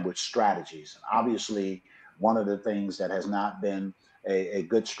and with strategies. And obviously, one of the things that has not been a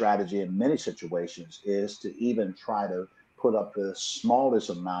good strategy in many situations is to even try to put up the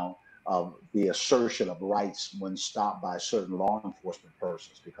smallest amount of the assertion of rights when stopped by certain law enforcement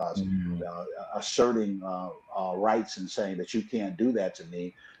persons, because asserting rights and saying that you can't do that to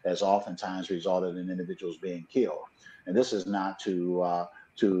me has oftentimes resulted in individuals being killed. And this is not to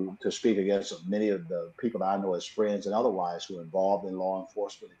speak against many of the people that I know as friends and otherwise who are involved in law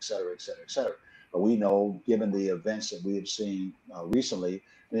enforcement, et cetera, et cetera, et cetera. But we know, given the events that we have seen recently,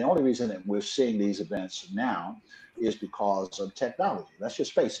 and the only reason that we're seeing these events now is because of technology. Let's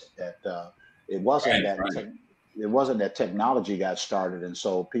just face it, that it wasn't that technology got started and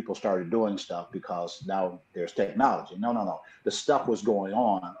so people started doing stuff because now there's technology. No. The stuff was going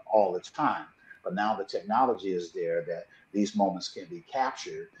on all the time, but now the technology is there that these moments can be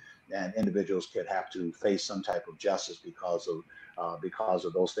captured, and individuals could have to face some type of justice because of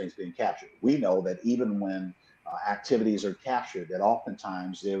those things being captured. We know that even when activities are captured, that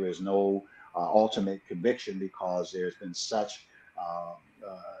oftentimes there is no ultimate conviction because there's been such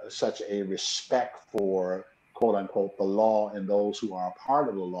a respect for, quote unquote, the law and those who are a part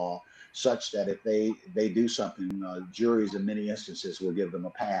of the law, such that if they do something, juries in many instances will give them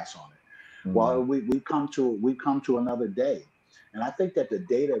a pass on it. Well, we've come to another day, and I think that the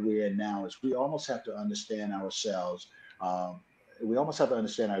day that we're in now is we almost have to understand ourselves. We almost have to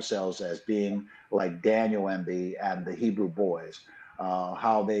understand ourselves as being like Daniel and the Hebrew boys,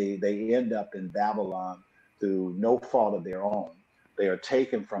 how they end up in Babylon through no fault of their own. They are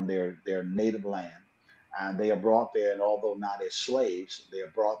taken from their native land, and they are brought there. And although not as slaves, they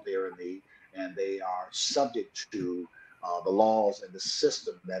are brought there and they are subject to the laws and the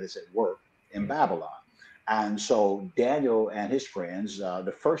system that is at work in Babylon. And so Daniel and his friends,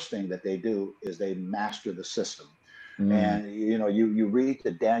 the first thing that they do is they master the system. And you read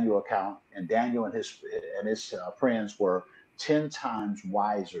the Daniel account, and Daniel and his friends were 10 times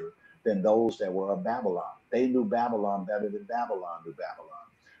wiser than those that were of Babylon. They knew Babylon better than Babylon knew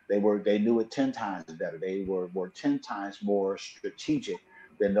Babylon. They knew it 10 times better. They were 10 times more strategic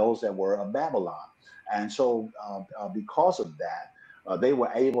than those that were of Babylon. And so because of that, they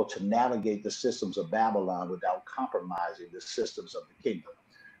were able to navigate the systems of Babylon without compromising the systems of the kingdom.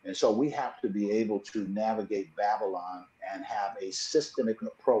 And so we have to be able to navigate Babylon and have a systemic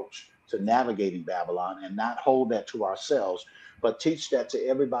approach to navigating Babylon, and not hold that to ourselves, but teach that to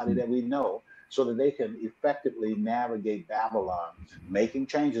everybody that we know, so that they can effectively navigate Babylon, making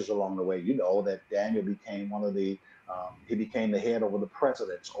changes along the way. You know that Daniel became he became the head over the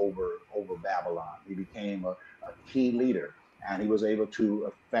presidents over Babylon. He became a key leader, and he was able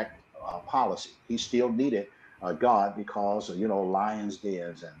to affect policy. He still needed God, because lions'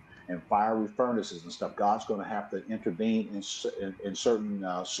 dens and fiery furnaces and stuff. God's going to have to intervene in certain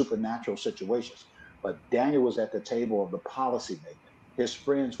supernatural situations. But Daniel was at the table of the policy making. His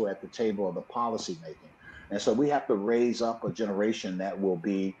friends were at the table of the policy making. And so we have to raise up a generation that will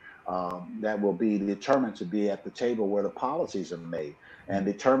be determined to be at the table where the policies are made, and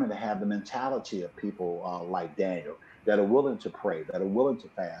determined to have the mentality of people like Daniel, that are willing to pray, that are willing to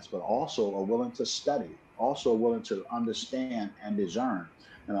fast, but also are willing to study, also willing to understand and discern.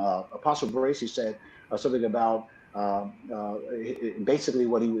 And Apostle Bracy said something about basically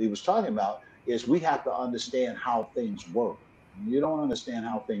what he was talking about is we have to understand how things work. You don't understand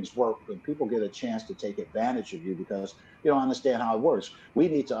how things work, when people get a chance to take advantage of you because you don't understand how it works. We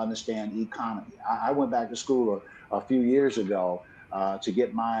need to understand economy. I went back to school a few years ago to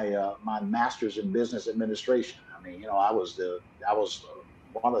get my master's in business administration. I mean, I was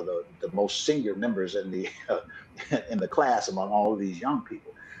one of the most senior members in the in the class among all of these young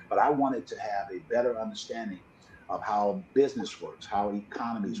people. But I wanted to have a better understanding of how business works, how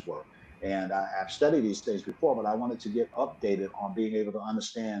economies work. And I've studied these things before, but I wanted to get updated on being able to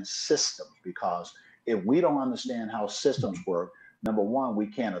understand systems, because if we don't understand how systems work, number one, we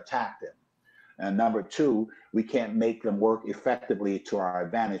can't attack them. And number two, we can't make them work effectively to our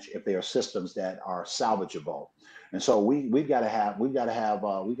advantage if they are systems that are salvageable. And so we've got to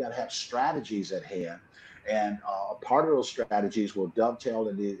have strategies at hand. And part of those strategies will dovetail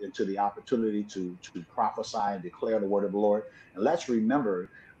into the opportunity to prophesy and declare the word of the Lord. And let's remember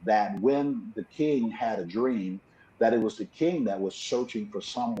that when the king had a dream, that it was the king that was searching for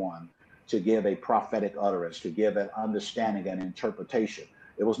someone to give a prophetic utterance, to give an understanding and interpretation.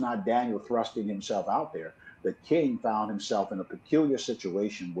 It was not Daniel thrusting himself out there. The king found himself in a peculiar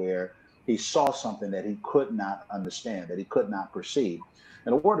situation where he saw something that he could not understand, that he could not perceive.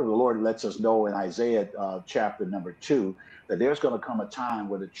 And the word of the Lord lets us know in Isaiah chapter number 2 that there's going to come a time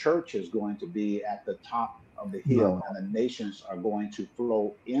where the church is going to be at the top of the hill, and the nations are going to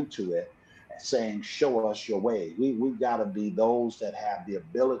flow into it, saying, "Show us your way." We've got to be those that have the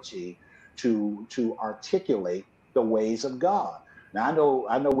ability to articulate the ways of God. Now,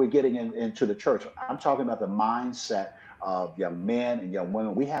 I know we're getting into the church. I'm talking about the mindset of young men and young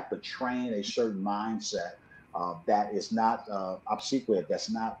women. We have to train a certain mindset that is not obsequious, that's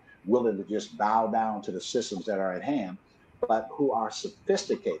not willing to just bow down to the systems that are at hand, but who are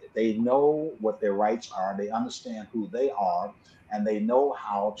sophisticated. They know what their rights are, they understand who they are, and they know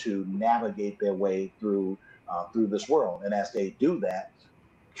how to navigate their way through this world. And as they do that,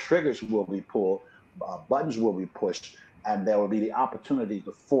 triggers will be pulled, buttons will be pushed, and there will be the opportunity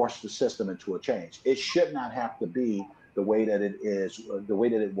to force the system into a change. It should not have to be the way that it is, the way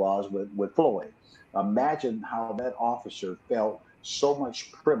that it was with Floyd. Imagine how that officer felt so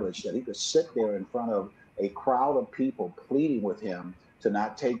much privilege that he could sit there in front of a crowd of people pleading with him to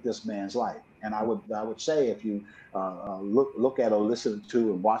not take this man's life. And I would say, if you look at or listen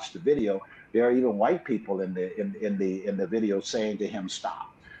to and watch the video, There are even white people in the video saying to him,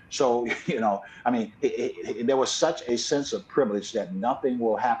 "Stop." So, I mean, there was such a sense of privilege that nothing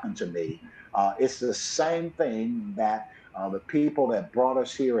will happen to me. It's the same thing that the people that brought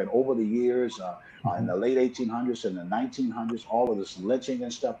us here, and over the years, in the late 1800s and the 1900s, all of this lynching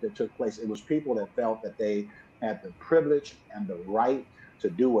and stuff that took place, it was people that felt that they had the privilege and the right to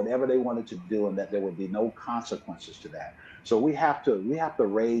do whatever they wanted to do, and that there would be no consequences to that. So we have to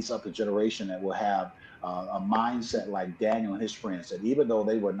raise up a generation that will have a mindset like Daniel and his friends, that even though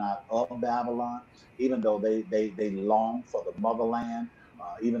they were not of Babylon, even though they longed for the motherland,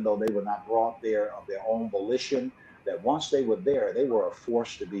 even though they were not brought there of their own volition, that once they were there, they were a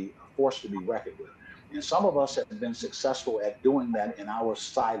force to be reckoned with. And some of us have been successful at doing that in our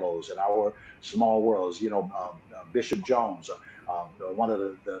silos, in our small worlds. Bishop Jones, one of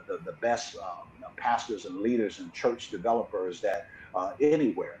the best pastors and leaders and church developers that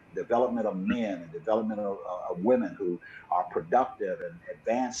anywhere, development of men and development of women who are productive and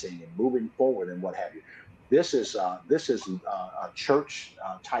advancing and moving forward and what have you. This is a church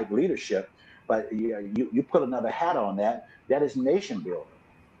type leadership, but you put another hat on that. That is nation building.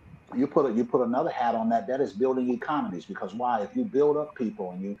 You put another hat on that. That is building economies. Because why? If you build up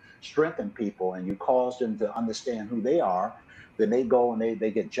people and you strengthen people and you cause them to understand who they are, then they go and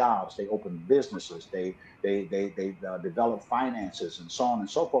they get jobs. They open businesses. They develop finances and so on and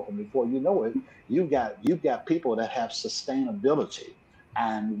so forth. And before you know it, you've got people that have sustainability.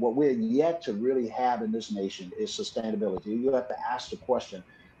 And what we're yet to really have in this nation is sustainability. You have to ask the question: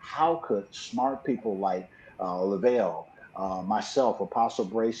 how could smart people like Lavell, myself, Apostle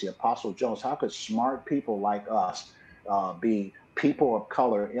Bracy, Apostle Jones, how could smart people like us be people of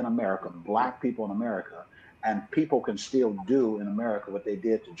color in America, black people in America, and people can still do in America what they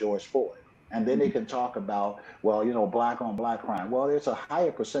did to George Floyd? And then they can talk about, well, black on black crime. Well, there's a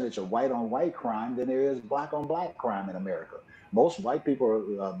higher percentage of white on white crime than there is black on black crime in America. Most white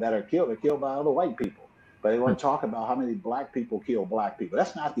people that are killed by other white people. But they want to talk about how many black people kill black people.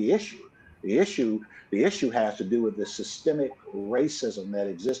 That's not the issue. The issue has to do with the systemic racism that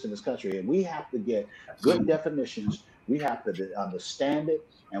exists in this country, and we have to get good definitions. We have to understand it,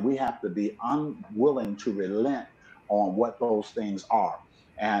 and we have to be unwilling to relent on what those things are.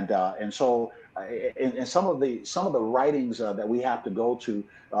 And so, in some of the writings that we have to go to,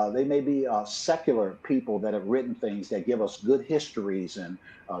 they may be secular people that have written things that give us good histories and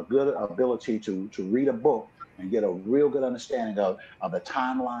good ability to read a book and get a real good understanding of the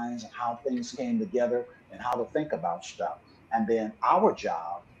timelines and how things came together and how to think about stuff. And then our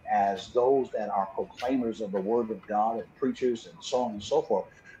job as those that are proclaimers of the word of God and preachers and so on and so forth,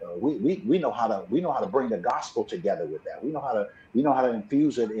 we know how to bring the gospel together with that. We know how to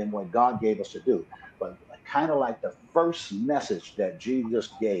infuse it in what God gave us to do. But kind of like the first message that Jesus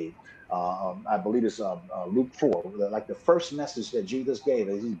gave, I believe it's Luke 4, like the first message that Jesus gave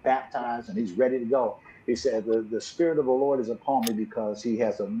as he's baptized and he's ready to go. He said, the Spirit of the Lord is upon me because he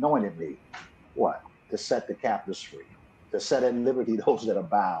has anointed me. What? To set the captives free, to set at liberty those that are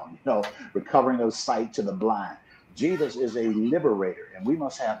bound, recovering of sight to the blind. Jesus is a liberator, and we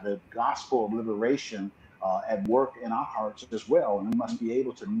must have the gospel of liberation at work in our hearts as well. And we must be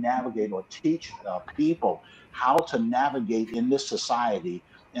able to navigate or teach people how to navigate in this society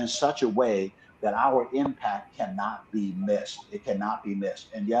in such a way that our impact cannot be missed. It cannot be missed.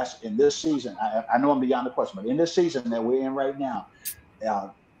 And yes, in this season, I know I'm beyond the question, but in this season that we're in right now, uh,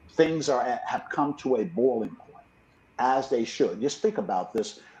 things have come to a boiling point, as they should. Just think about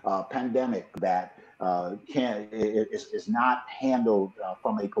this pandemic that is not handled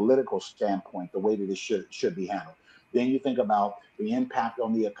from a political standpoint the way that it should be handled. Then you think about the impact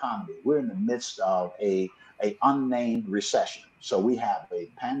on the economy. We're in the midst of a unnamed recession. So we have a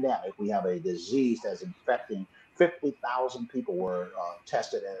pandemic, we have a disease that's infecting 50,000 people were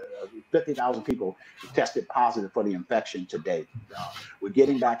tested. 50,000 people tested positive for the infection today. We're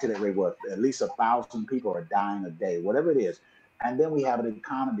getting back to that rate where at least 1,000 people are dying a day, whatever it is. And then we have an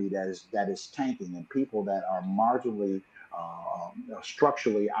economy that is tanking, and people that are marginally,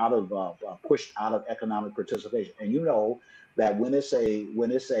 structurally pushed out of economic participation. And you know that when it's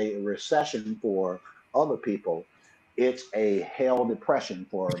a recession for other people, it's a hell depression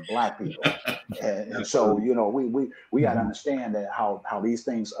for black people. And so we got to understand that how these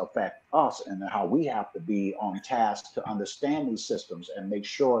things affect us, and how we have to be on task to understand these systems and make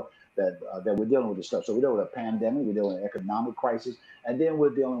sure that we're dealing with this stuff. So we're dealing with a pandemic, we're dealing with an economic crisis, and then we're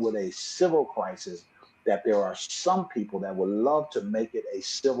dealing with a civil crisis that there are some people that would love to make it a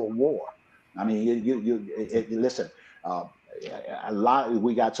civil war. I mean, listen, a lot.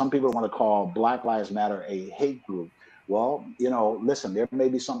 We got some people want to call Black Lives Matter a hate group. Well, listen, there may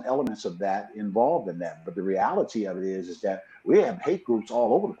be some elements of that involved in that, but the reality of it is that we have hate groups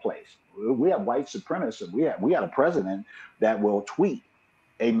all over the place. We have white supremacists, and we got a president that will tweet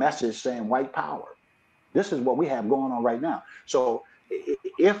a message saying white power. This is what we have going on right now. So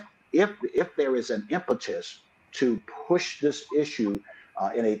if there is an impetus to push this issue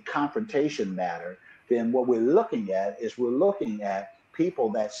in a confrontation manner, then what we're looking at is people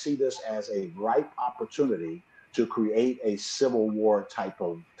that see this as a ripe opportunity to create a civil war type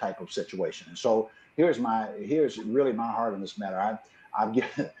of situation. And so here's really my heart in this matter. I've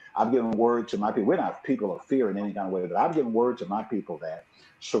given word to my people. We're not people of fear in any kind of way, but I've given word to my people that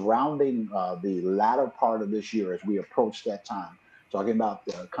surrounding the latter part of this year, as we approach that time, talking about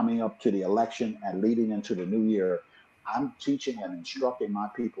coming up to the election and leading into the new year, I'm teaching and instructing my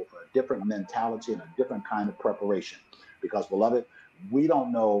people for a different mentality and a different kind of preparation. Because, beloved, we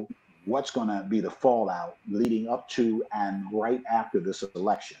don't know what's going to be the fallout leading up to and right after this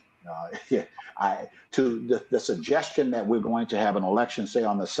election. The suggestion that we're going to have an election, say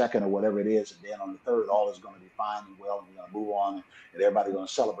on the 2nd or whatever it is, and then on the 3rd, all is going to be fine and well, and we're going to move on, and everybody's going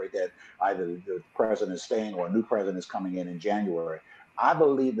to celebrate that either the president is staying or a new president is coming in January. I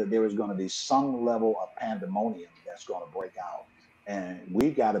believe that there is going to be some level of pandemonium that's going to break out. And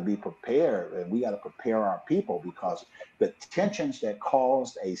we got to be prepared, and we got to prepare our people, because the tensions that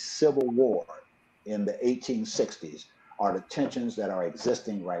caused a civil war in the 1860s are the tensions that are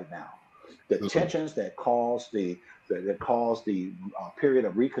existing right now. The tensions that caused the period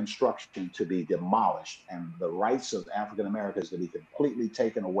of Reconstruction to be demolished, and the rights of African Americans to be completely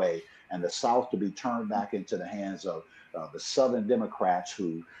taken away, and the South to be turned back into the hands of the Southern Democrats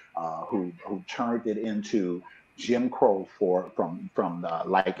who turned it into Jim Crow from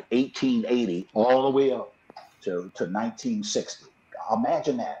like 1880 all the way up to 1960.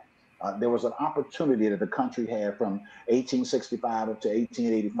 Imagine that. There was an opportunity that the country had from 1865 up to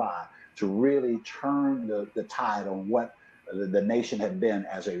 1885 to really turn the tide on what the nation had been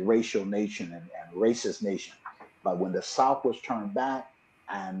as a racial nation and racist nation. But when the South was turned back,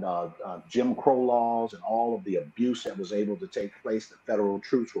 and Jim Crow laws and all of the abuse that was able to take place, the federal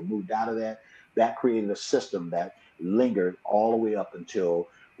troops were moved out of that created a system that lingered all the way up until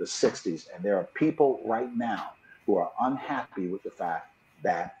the 60s. And there are people right now who are unhappy with the fact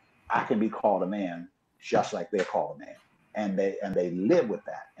that I can be called a man just like they're called a man. And they live with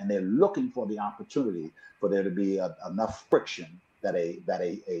that. And they're looking for the opportunity for there to be enough friction that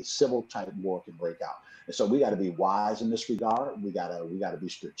a civil type war can break out. And so we got to be wise in this regard. We got to be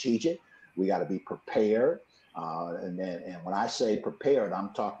strategic. We got to be prepared. And when I say prepared,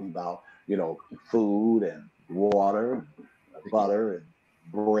 I'm talking about, food and water, butter and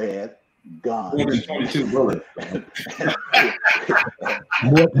bread, guns. More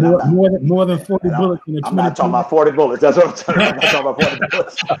than 40 bullets. I'm not talking about 40 bullets. That's what I'm talking about. I'm not talking about 40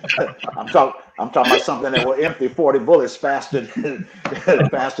 bullets. I'm talking about something that will empty 40 bullets faster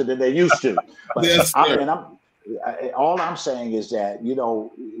than they used to. But yes, all I'm saying is that,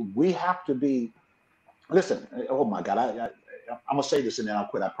 we have to be. Listen. Oh my God. I'm gonna say this and then I'll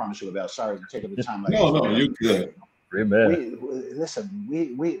quit. I promise you, Lavell. Sorry to take up the time. No, you're good. We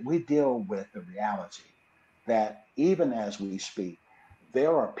deal with the reality that even as we speak,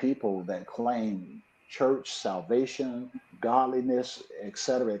 there are people that claim church salvation, godliness, et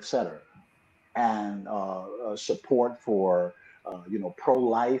cetera, and support for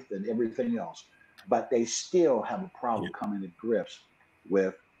pro-life and everything else, but they still have a problem coming to grips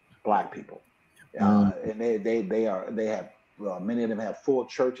with Black people, and they have. Many of them have full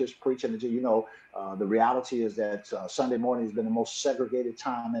churches preaching. The reality is that Sunday morning has been the most segregated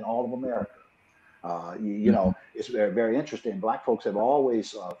time in all of America. It's very, very interesting. Black folks have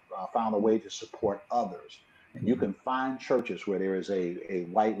always found a way to support others. And you can find churches where there is a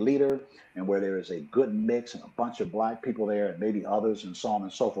white leader and where there is a good mix and a bunch of Black people there and maybe others and so on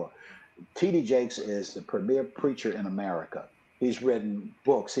and so forth. T.D. Jakes is the premier preacher in America. He's written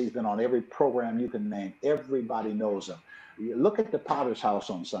books. He's been on every program you can name. Everybody knows him. Look at the Potter's House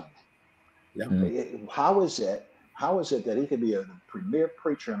on Sunday. Yeah. How is it that he can be the premier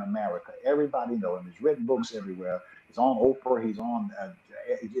preacher in America? Everybody knows him. He's written books everywhere. He's on Oprah. He's on,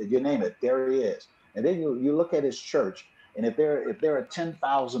 you name it. There he is. And then you look at his church, and if there are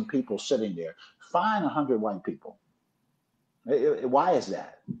 10,000 people sitting there, find 100 white people. Why is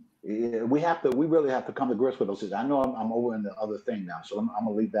that? We really have to come to grips with those things. I know I'm over in the other thing now, so I'm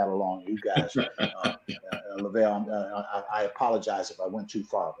gonna leave that alone. You guys, Lavell, I apologize if I went too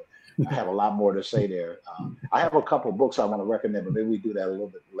far, but I have a lot more to say there. I have a couple of books I want to recommend, but maybe we do that a little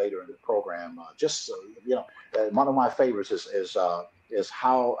bit later in the program. Just so one of my favorites is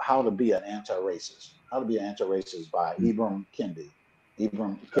how to be an anti-racist. How to Be an Anti-Racist by Ibram Kendi.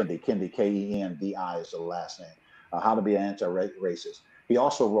 Ibram Kendi, Kendi is the last name. How to Be an Anti-Racist. He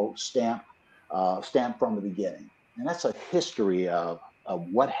also wrote Stamp from the Beginning. And that's a history of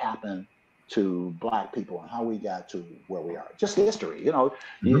what happened to Black people and how we got to where we are. Just history, you know.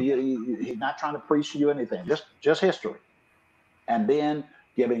 He's not trying to preach to you anything, just history. And then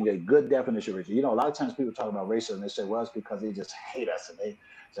giving a good definition of racism. You know, a lot of times people talk about racism, they say, well, it's because they just hate us and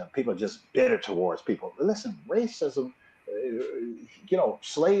people are just bitter towards people. But listen, racism, you know,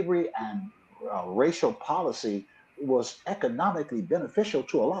 slavery and racial policy was economically beneficial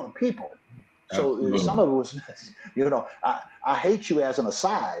to a lot of people. So absolutely. Some of it was, you know, I hate you as an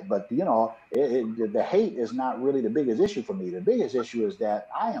aside, but, you know, the hate is not really the biggest issue for me. The biggest issue is that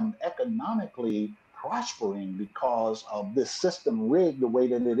I am economically prospering because of this system rigged the way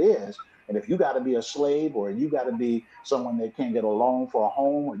that it is. And if you got to be a slave, or you got to be someone that can't get a loan for a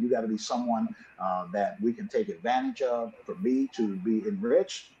home, or you got to be someone that we can take advantage of for me to be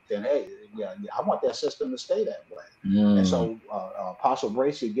enriched, then hey, yeah, I want that system to stay that way. And so Apostle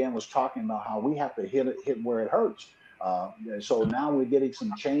Bracy again was talking about how we have to hit where it hurts. So now we're getting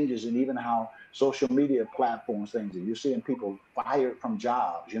some changes in even how social media platforms things. You're seeing people fired from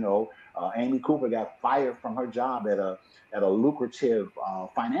jobs. You know, Amy Cooper got fired from her job at a lucrative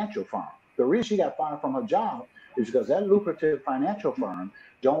financial firm. The reason she got fired from her job is because that lucrative financial firm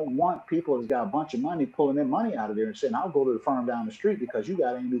don't want people that's got a bunch of money pulling their money out of there and saying, I'll go to the firm down the street because you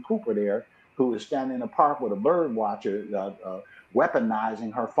got Amy Cooper there who is standing in the park with a bird watcher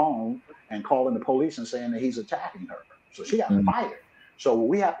weaponizing her phone and calling the police and saying that he's attacking her. So she got fired. So what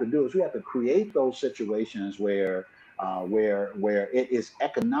we have to do is we have to create those situations where it is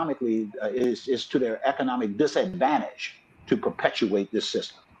economically is to their economic disadvantage to perpetuate this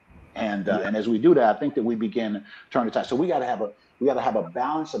system. And as we do that, I think that we begin to turn the tide. So we got to have a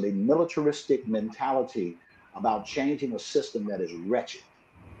balance of a militaristic mentality about changing a system that is wretched,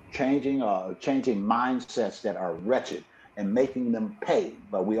 changing mindsets that are wretched and making them pay.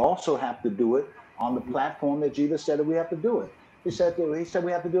 But we also have to do it on the platform that Jesus said that we have to do it. He said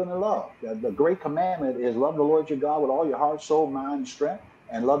we have to do it in love. The great commandment is love the Lord your God with all your heart, soul, mind, and strength,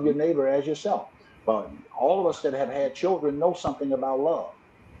 and love your neighbor as yourself. But all of us that have had children know something about love.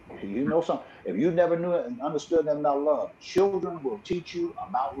 You know something. If you never knew it and understood them about love, children will teach you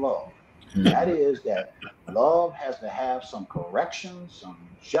about love. That is that love has to have some correction, some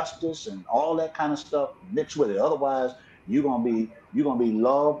justice, and all that kind of stuff mixed with it. Otherwise, you're gonna be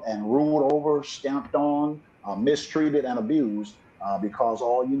loved and ruled over, stamped on, mistreated and abused because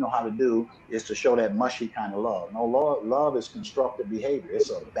all you know how to do is to show that mushy kind of love. No, love is constructive behavior.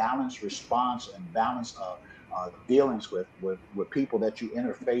 It's a balanced response and balanced dealings with people that you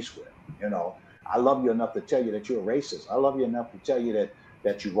interface with. You know, I love you enough to tell you that you're a racist. I love you enough to tell you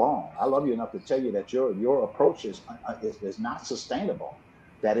that you're wrong. I love you enough to tell you that your approach is not sustainable,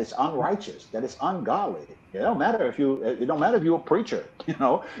 that it's unrighteous, that it's ungodly. It don't matter if you're a preacher. You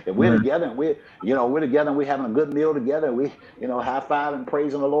know, if we're together and we're together and we're having a good meal together, we high five and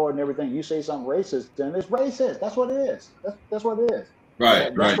praising the Lord and everything. You say something racist, then it's racist. That's what it is. That's what it is.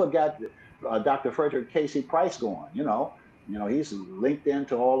 Right. That's what got Dr. Frederick Casey Price going. You know, he's linked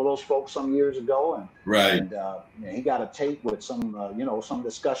into all of those folks some years ago, and he got a tape with some some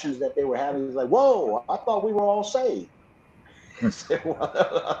discussions that they were having. He's like, "Whoa, I thought we were all saved." He said,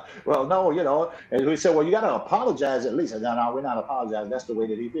 well, no, and we said, well, you got to apologize at least. I said, no, we're not apologizing. That's the way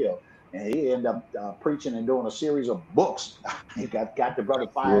that he feels. And he ended up preaching and doing a series of books. He got the brother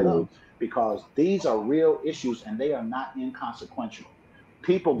fired up because these are real issues and they are not inconsequential.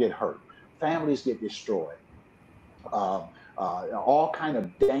 People get hurt, families get destroyed. All kind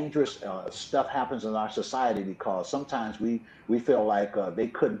of dangerous stuff happens in our society because sometimes we feel like they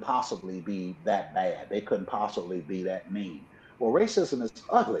couldn't possibly be that bad. They couldn't possibly be that mean. Well, racism is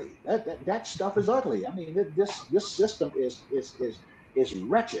ugly. That stuff is ugly. I mean, this system is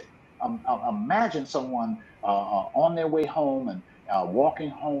wretched. Imagine someone on their way home and walking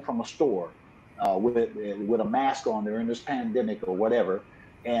home from a store with a mask on during this pandemic or whatever,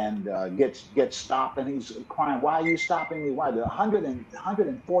 and gets stopped, and he's crying, "Why are you stopping me? Why?" The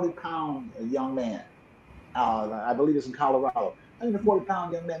 140-pound young man, I believe it's in Colorado,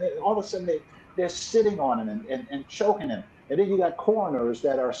 140-pound young man. All of a sudden they're sitting on him and choking him. And then you got coroners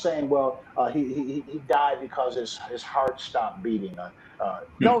that are saying, well, he died because his heart stopped beating.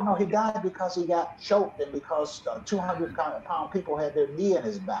 No, he died because he got choked and because 200-pound people had their knee in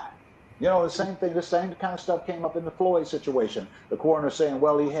his back. You know, the same thing, the same kind of stuff came up in the Floyd situation. The coroner saying,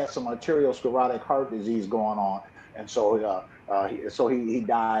 well, he had some arteriosclerotic heart disease going on. And so he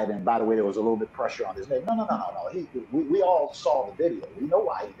died. And by the way, there was a little bit of pressure on his neck. No. We all saw the video. We know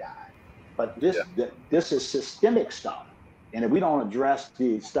why he died. But this is systemic stuff. And if we don't address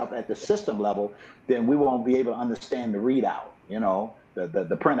the stuff at the system level, then we won't be able to understand the readout, you know,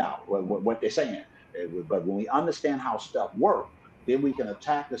 the printout, what they're saying. But when we understand how stuff works, then we can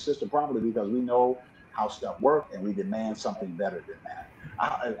attack the system properly, because we know how stuff works and we demand something better than that.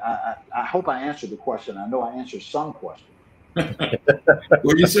 I hope I answered the question. I know I answered some questions.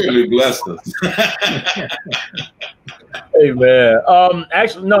 Well, you certainly blessed us. Hey, man.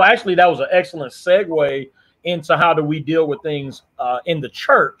 Actually, that was an excellent segue into how do we deal with things in the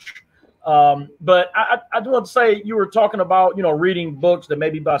church. But I do want to say, you were talking about, you know, reading books that may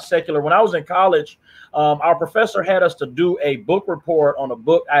be by secular. When I was in college, our professor had us to do a book report on a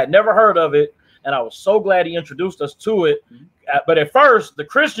book. I had never heard of it, and I was so glad he introduced us to it. But at first, the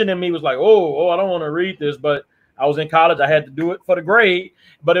Christian in me was like, oh, I don't want to read this. But I was in college. I had to do it for the grade.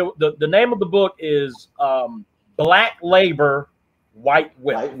 But the name of the book is Black Labor, White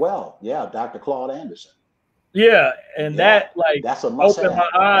Wealth. White Wealth, yeah, Dr. Claude Anderson. Yeah, and that that's a opened my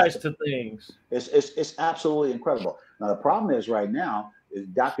eyes to things. It's absolutely incredible. Now the problem is right now is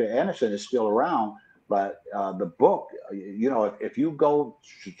Dr. Anderson is still around, but the book, you know, if you go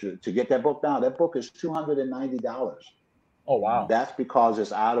to get that book now, that book is $290. Oh wow! That's because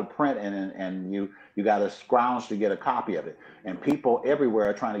it's out of print, and you got to scrounge to get a copy of it. And people everywhere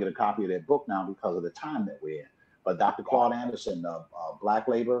are trying to get a copy of that book now because of the time that we're in. But Dr. Claude Anderson, Black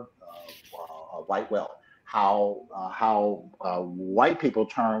Labor, White Wealth. How white people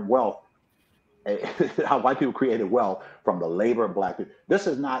turn wealth, how white people created wealth from the labor of black people. This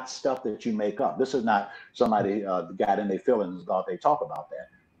is not stuff that you make up. This is not somebody got in their feelings and thought they talk about that.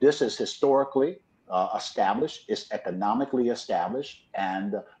 This is historically established. It's economically established,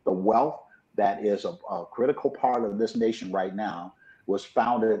 and the wealth that is a critical part of this nation right now was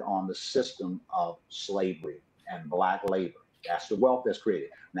founded on the system of slavery and black labor. That's the wealth that's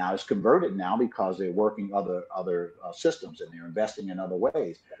created. Now it's converted now because they're working other systems and they're investing in other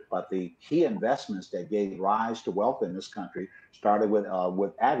ways. But the key investments that gave rise to wealth in this country started with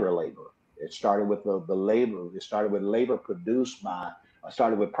agri-labor. It started with the labor. It started with labor produced by.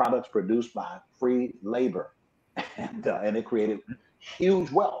 Started with products produced by free labor, and it created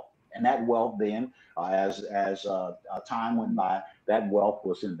huge wealth. And that wealth then, as time went by, that wealth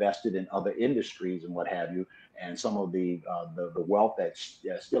was invested in other industries and what have you. And some of the wealth that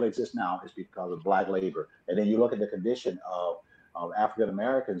still exists now is because of black labor. And then you look at the condition of African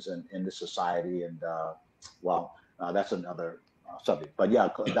Americans in this society, and that's another subject. But yeah,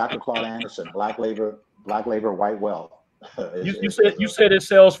 Dr. Claude Anderson, Black Labor, White Wealth. You said it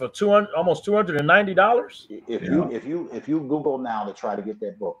sells for almost $290. If you Google now to try to get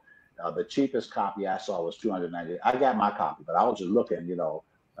that book, the cheapest copy I saw was $290. I got my copy, but I was just looking, you know.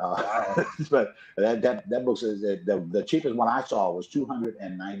 But that book says that the cheapest one I saw was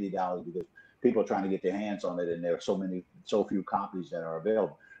 $290 because people are trying to get their hands on it, and there are so few copies that are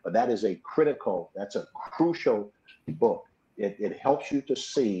available. But that's a crucial book. It helps you to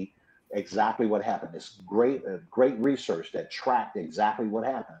see exactly what happened. It's great research that tracked exactly what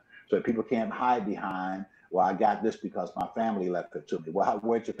happened, so that people can't hide behind, well, I got this because my family left it to me. Well,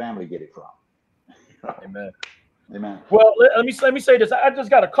 where'd your family get it from? Amen. Amen. Well, let me say this. I just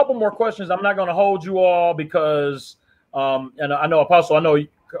got a couple more questions. I'm not going to hold you all because, and I know Apostle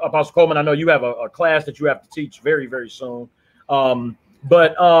Coleman, I know you have a class that you have to teach very, very soon.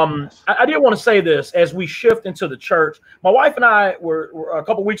 But I did want to say this as we shift into the church. My wife and I were a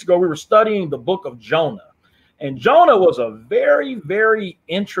couple weeks ago, we were studying the book of Jonah. And Jonah was a very, very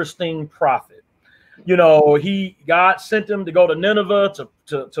interesting prophet. You know, God sent him to go to Nineveh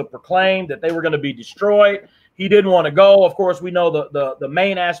to proclaim that they were going to be destroyed. He didn't want to go. Of course, we know the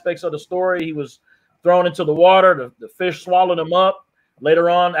main aspects of the story. He was thrown into the water. The fish swallowed him up.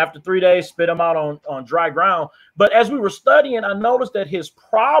 Later on, after 3 days, spit him out on dry ground. But as we were studying, I noticed that his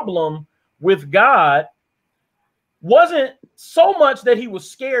problem with God wasn't so much that he was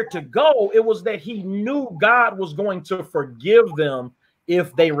scared to go. It was that he knew God was going to forgive them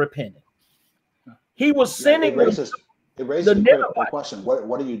if they repented. He was sending them. It raises a critical question.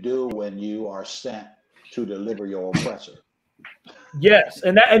 What do you do when you are sent to deliver your oppressor? Yes,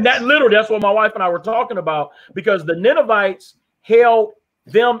 and that literally, that's what my wife and I were talking about, because the Ninevites held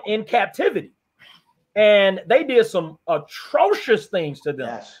them in captivity, and they did some atrocious things to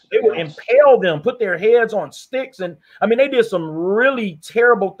them. They would impale them, put their heads on sticks, and I mean, they did some really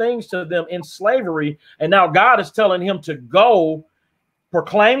terrible things to them in slavery. And now God is telling him to go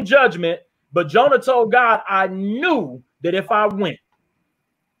proclaim judgment. But Jonah told God, I knew that if I went,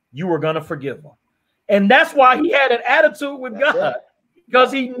 you were going to forgive them. And that's why he had an attitude with God.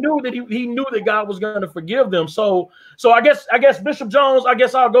 because he knew that God was going to forgive them. So I guess Bishop Jones, I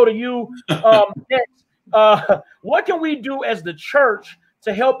guess I'll go to you next. What can we do as the church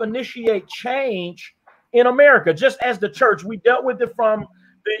to help initiate change in America? Just as the church, we dealt with it from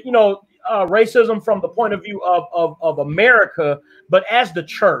the racism from the point of view of America, but as the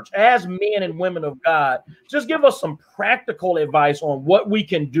church, as men and women of God, just give us some practical advice on what we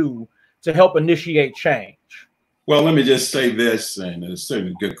can do to help initiate change. Well, let me just say this, and it's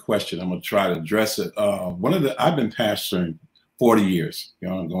certainly a good question. I'm going to try to address it. I've been pastoring 40 years,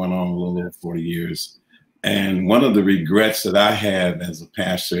 going on a little over 40 years. And one of the regrets that I have as a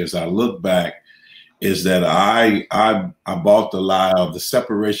pastor, as I look back, is that I bought the lie of the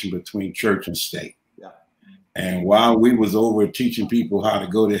separation between church and state. Yeah. And while we was over teaching people how to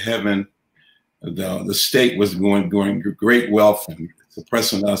go to heaven, the state was going great wealth and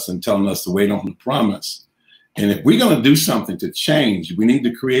suppressing us and telling us to wait on the promise. And if we're going to do something to change, we need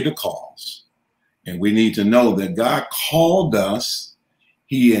to create a cause. And we need to know that God called us.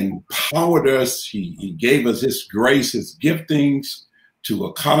 He empowered us. He gave us his grace, his giftings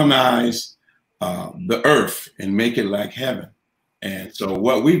to colonize the earth and make it like heaven. And so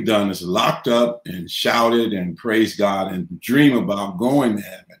what we've done is locked up and shouted and praised God and dream about going to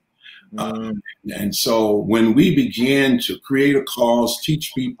heaven. And so when we begin to create a cause,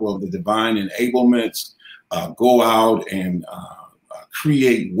 teach people of the divine enablements, go out and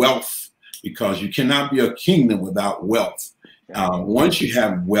create wealth, because you cannot be a kingdom without wealth. Once you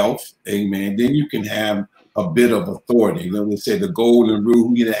have wealth, amen, then you can have a bit of authority. You know, we say the golden rule,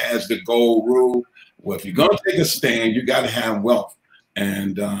 who has the gold rule? Well, if you're going to take a stand, you got to have wealth.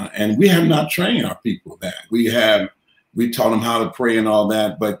 And we have not trained our people that. We taught them how to pray and all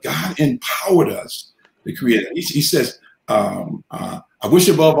that, but God empowered us to create it. He says, I wish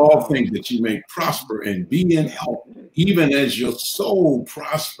above all things that you may prosper and be in health, even as your soul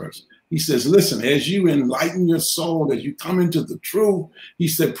prospers. He says, listen, as you enlighten your soul, as you come into the truth, he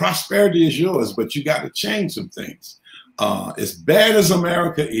said, prosperity is yours, but you got to change some things. As bad as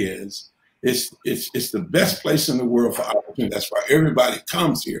America is, it's the best place in the world for opportunity. That's why everybody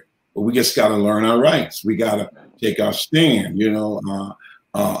comes here. But we just got to learn our rights. We got to take our stand. You know,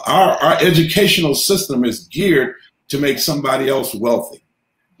 our educational system is geared to make somebody else wealthy.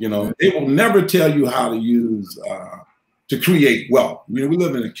 You know, they will never tell you how to use to create wealth. You know, we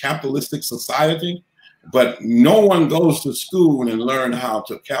live in a capitalistic society, but no one goes to school and learn how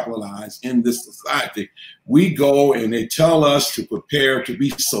to capitalize in this society. We go and they tell us to prepare to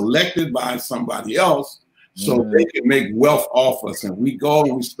be selected by somebody else so they can make wealth off us. And we go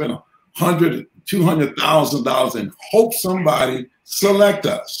and we spend $100,000, $200,000 and hope somebody select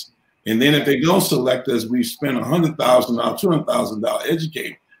us. And then if they don't select us, we spend $100,000, $200,000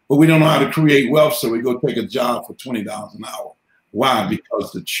 educating. But we don't know how to create wealth, so we go take a job for $20 an hour. Why?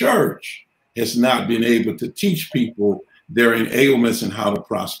 Because the church has not been able to teach people their enablements and how to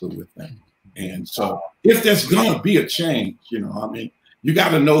prosper with them. And so if there's going to be a change, you know, I mean, you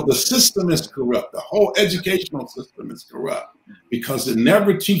got to know the system is corrupt. The whole educational system is corrupt because it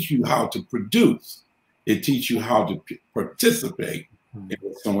never teaches you how to produce. It teaches you how to participate in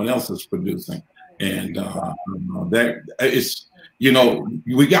what someone else is producing. And that is, you know,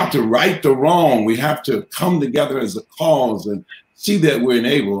 we got to right the wrong. We have to come together as a cause and see that we're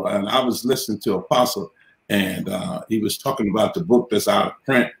enabled. And I was listening to Apostle, and he was talking about the book that's out of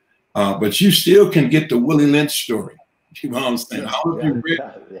print, but you still can get the Willie Lynch story. You know what I'm saying? I don't know if you read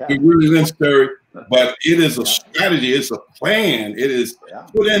the Willie Lynch story, but it is a strategy. It's a plan. It is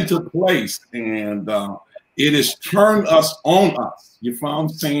put into place, and it is turned us on us. You know what I'm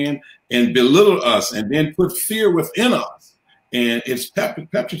saying? And belittle us, and then put fear within us. And it's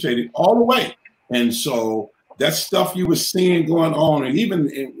perpetuated all the way. And so that stuff you were seeing going on, and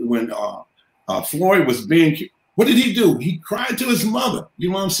even when Floyd was being, what did he do? He cried to his mother. You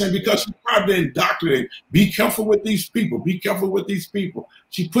know what I'm saying? Because she probably indoctrinated. Be careful with these people. Be careful with these people.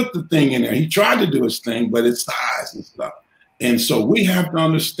 She put the thing in there. He tried to do his thing, but it's size and stuff. And so we have to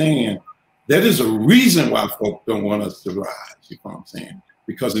understand that is a reason why folks don't want us to rise. You know what I'm saying?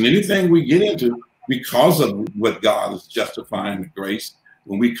 Because in anything we get into, because of what God is justifying the grace,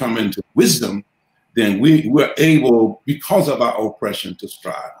 when we come into wisdom, then we're able, because of our oppression, to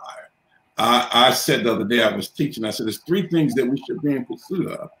strive higher. I said the other day, I was teaching, I said, there's three things that we should be in pursuit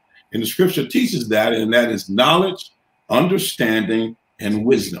of. And the scripture teaches that, and that is knowledge, understanding, and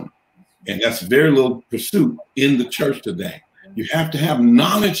wisdom. And that's very little pursuit in the church today. You have to have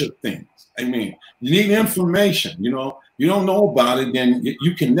knowledge of things. I mean, you need information, you know. You don't know about it, then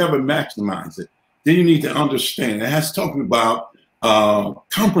you can never maximize it. Then you need to understand. It has talking about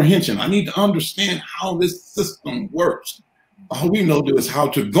comprehension. I need to understand how this system works. All we know is how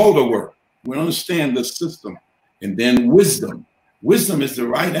to go to work. We understand the system. And then wisdom. Wisdom is the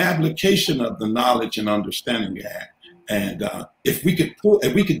right application of the knowledge and understanding we have. And if we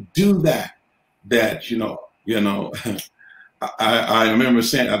could do that, I remember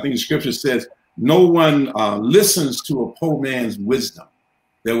saying, I think the scripture says, no one listens to a poor man's wisdom.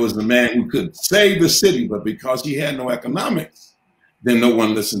 There was a man who could save the city, but because he had no economics, then no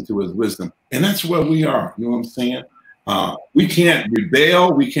one listened to his wisdom. And that's where we are. You know what I'm saying? We can't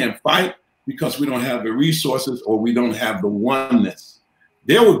rebel. We can't fight because we don't have the resources or we don't have the oneness.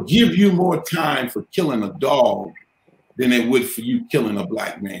 They will give you more time for killing a dog than it would for you killing a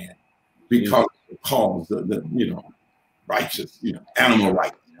black man because it calls the righteous, animal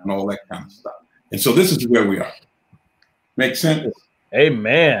rights and all that kind of stuff. And so this is where we are. Make sense?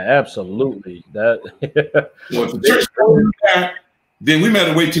 Amen. Absolutely. That. Well, if the church don't do that, then we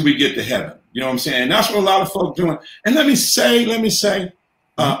better wait till we get to heaven. You know what I'm saying? And that's what a lot of folks doing. And let me say,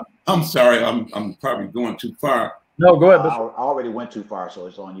 I'm sorry, I'm probably going too far. No, go ahead. I already went too far, so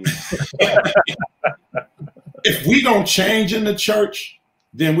it's on you. If we don't change in the church,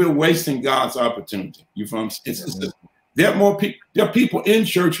 then we're wasting God's opportunity. You feel what I'm saying? There are people in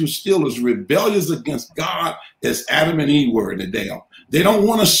church who still as rebellious against God as Adam and Eve were in the day. They don't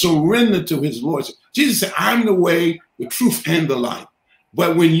want to surrender to his lordship. Jesus said, I'm the way, the truth, and the life.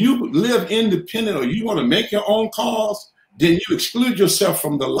 But when you live independent or you want to make your own calls, then you exclude yourself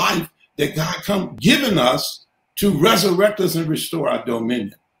from the life that God given us to resurrect us and restore our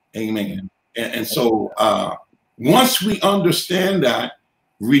dominion. Amen. And so once we understand that,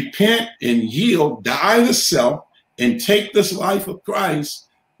 repent and yield, die to self, and take this life of Christ,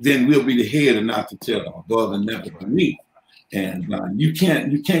 then we'll be the head and not the tail, above and never beneath. And you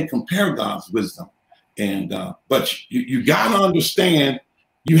can't compare God's wisdom. And but you got to understand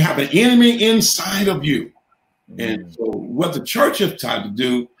you have an enemy inside of you. And so what the church has tried to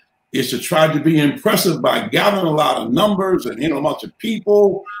do is to try to be impressive by gathering a lot of numbers and a bunch of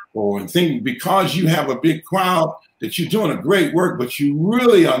people, or think because you have a big crowd that you're doing a great work, but you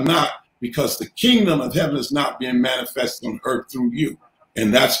really are not, because the kingdom of heaven is not being manifested on earth through you.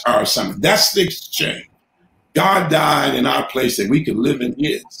 And that's our assignment. That's the exchange. God died in our place that we could live in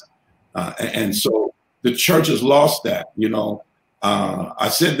his. And so the church has lost that. I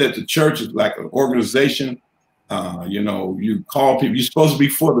said that the church is like an organization. You call people, you're supposed to be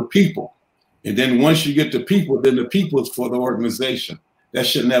for the people. And then once you get the people, then the people is for the organization. That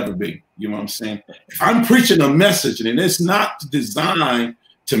should never be. You know what I'm saying? If I'm preaching a message and it's not designed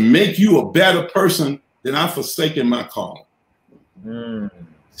to make you a better person, then I've forsaken my calling.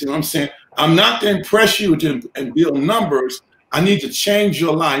 See what I'm saying? I'm not to impress you and build numbers. I need to change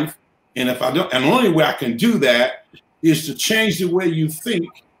your life. And if I don't, and the only way I can do that is to change the way you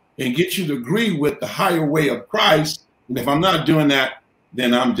think and get you to agree with the higher way of Christ. And if I'm not doing that,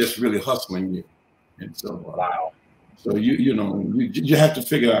 then I'm just really hustling you. And so, wow. So you have to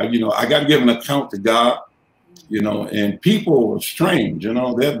figure out, I got to give an account to God, and people are strange,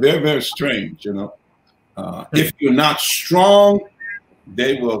 they're very strange, if you're not strong,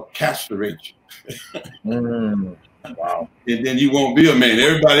 they will castrate you. Wow. And then you won't be a man.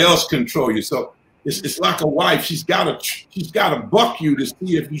 Everybody else control you. So it's like a wife. She's got to buck you to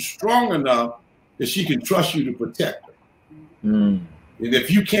see if you're strong enough that she can trust you to protect her. And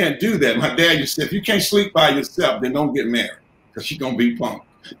if you can't do that, my dad used to say, if you can't sleep by yourself, then don't get married, because she's gonna be punk.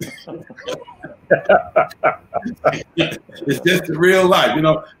 It's just the real life.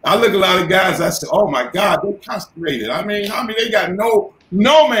 I look at a lot of guys, I say, oh my God, they're castrated. I mean, they got no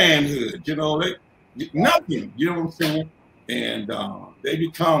manhood, nothing, you know what I'm saying? And they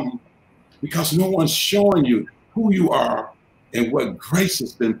become, because no one's showing you who you are and what grace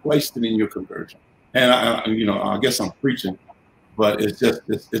has been placed in your conversion. And I guess I'm preaching, but it's just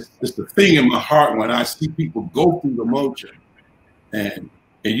it's the thing in my heart when I see people go through the motion, and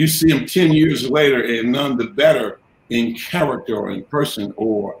you see them 10 years later and none the better in character or in person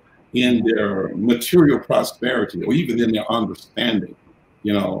or in their material prosperity or even in their understanding.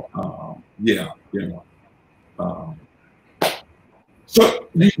 So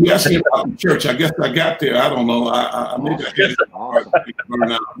you asked me about the church. I guess I got there. I don't know. I maybe I had it hard to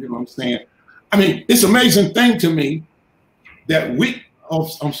burn out. You know what I'm saying? I mean, it's an amazing thing to me that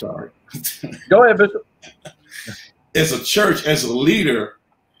I'm sorry. Go ahead, Bishop. As a church, as a leader,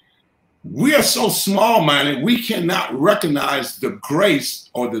 we are so small-minded, we cannot recognize the grace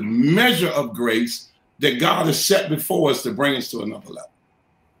or the measure of grace that God has set before us to bring us to another level.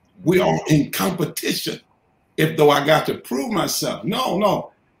 We are in competition. If though I got to prove myself,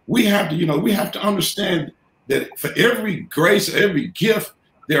 no, we have to, we have to understand that for every grace, every gift,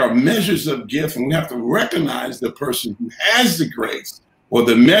 there are measures of gift, and we have to recognize the person who has the grace or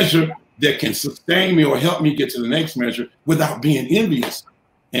the measure that can sustain me or help me get to the next measure without being envious.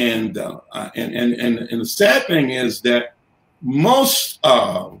 And the sad thing is that most,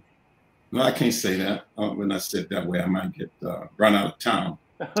 no, I can't say that. When I said that way, I might get run out of town.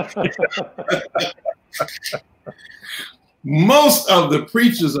 Most of the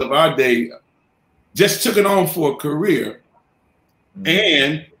preachers of our day just took it on for a career,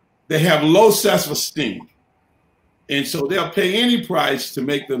 and they have low self-esteem. And so they'll pay any price to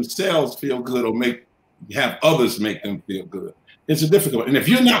make themselves feel good or have others make them feel good. It's a difficult. And if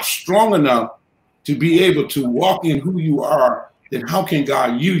you're not strong enough to be able to walk in who you are, then how can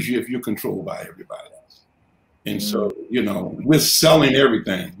God use you if you're controlled by everybody else? And so, you know, we're selling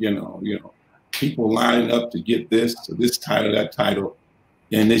everything, you know, people lining up to get this title, that title,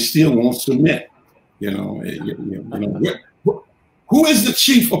 and they still won't submit. Who is the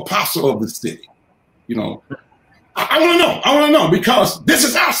chief apostle of the city? You know, I want to know because this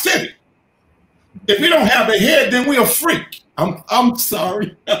is our city. If we don't have a head, then we're a freak. I'm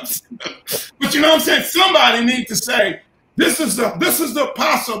sorry, but you know what I'm saying. Somebody needs to say this is the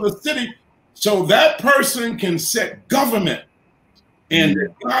apostle of the city, so that person can set government. And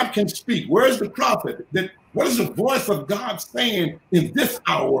God can speak. Where's the prophet? What is the voice of God saying in this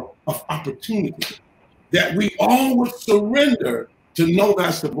hour of opportunity? That we all would surrender to know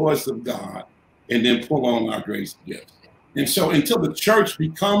that's the voice of God and then pull on our grace gifts. And so until the church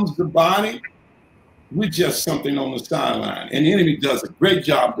becomes the body, we're just something on the sideline. And the enemy does a great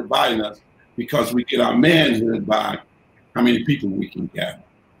job dividing us because we get our manhood by how many people we can gather.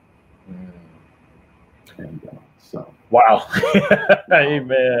 And, so. Wow.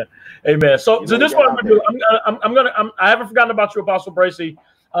 Amen. Amen. So this one I'm gonna do. I haven't forgotten about you, Apostle Bracy.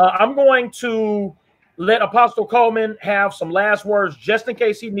 I'm going to let Apostle Coleman have some last words just in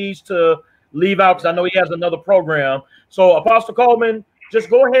case he needs to leave out, because I know he has another program. So Apostle Coleman, just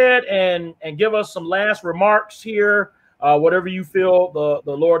go ahead and give us some last remarks here. Whatever you feel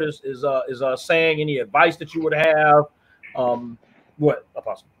the Lord is saying, any advice that you would have. What,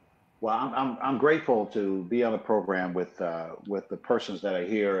 Apostle? Well, I'm grateful to be on the program with the persons that are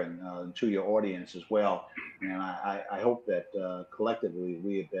here and to your audience as well. And I hope that collectively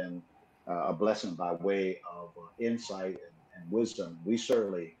we have been a blessing by way of insight and wisdom. We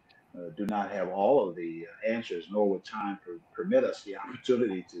certainly do not have all of the answers, nor would time permit us the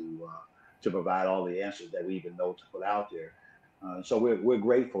opportunity to provide all the answers that we even know to put out there. So we're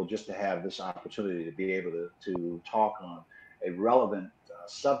grateful just to have this opportunity to be able to talk on a relevant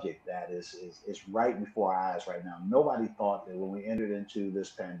subject that is right before our eyes right now. Nobody thought that when we entered into this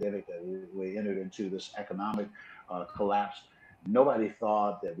pandemic, that we entered into this economic collapse, nobody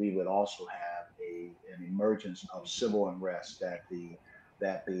thought that we would also have an emergence of civil unrest, that the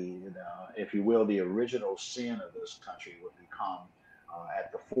if you will, the original sin of this country would become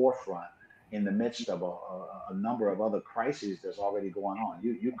at the forefront in the midst of a number of other crises that's already going on.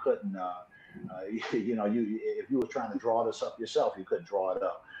 You couldn't if you were trying to draw this up yourself, you couldn't draw it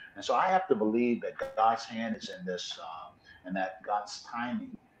up. And so I have to believe that God's hand is in this, and that God's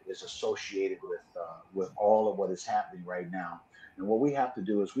timing is associated with all of what is happening right now. And what we have to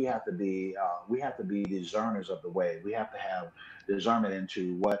do is we have to be discerners of the way. We have to have discernment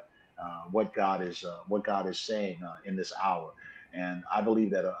into what God is saying in this hour. And I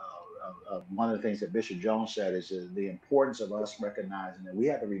believe that one of the things that Bishop Jones said is the importance of us recognizing that we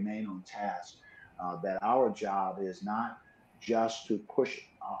have to remain on task, that our job is not just to push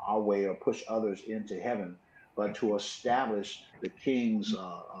our way or push others into heaven, but to establish the King's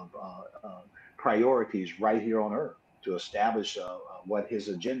priorities right here on earth, to establish what his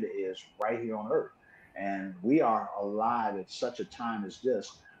agenda is right here on earth. And we are alive at such a time as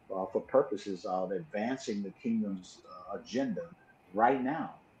this for purposes of advancing the kingdom's agenda right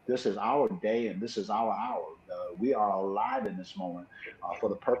now. This is our day and this is our hour. We are alive in this moment for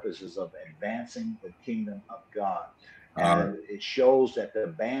the purposes of advancing the kingdom of God. And it shows that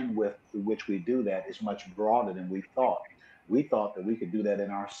the bandwidth through which we do that is much broader than we thought. We thought that we could do that in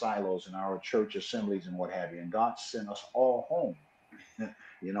our silos, in our church assemblies and what have you. And God sent us all home.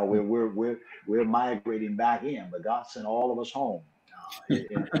 You know, we're migrating back in, but God sent all of us home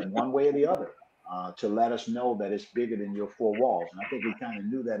in one way or the other. To let us know that it's bigger than your four walls. And I think we kind of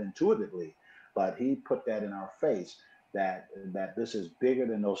knew that intuitively, but he put that in our face that this is bigger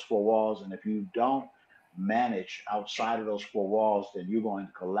than those four walls. And if you don't manage outside of those four walls, then you're going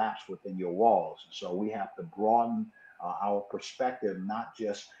to collapse within your walls. And so we have to broaden our perspective, not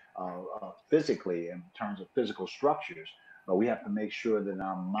just physically in terms of physical structures, but we have to make sure that in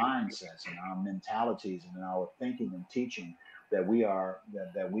our mindsets and our mentalities and in our thinking and teaching, that we are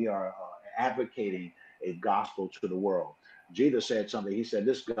advocating a gospel to the world. Jesus said something. He said,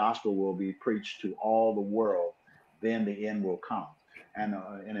 "This gospel will be preached to all the world, then the end will come." And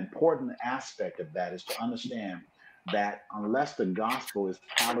an important aspect of that is to understand that unless the gospel is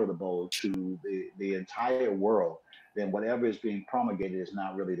palatable to the entire world, then whatever is being promulgated is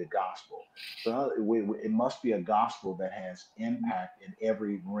not really the gospel. So it must be a gospel that has impact in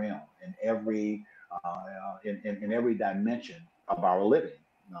every realm, in every in every dimension of our living.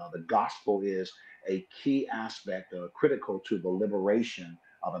 The gospel is a key aspect, critical to the liberation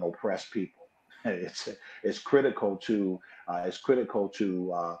of an oppressed people. It's critical to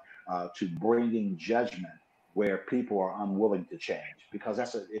to bringing judgment where people are unwilling to change, because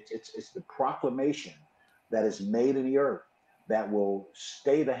it's the proclamation that is made in the earth that will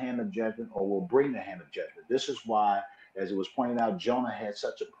stay the hand of judgment or will bring the hand of judgment. This is why, as it was pointed out, Jonah had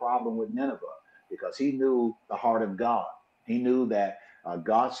such a problem with Nineveh, because he knew the heart of God. He knew that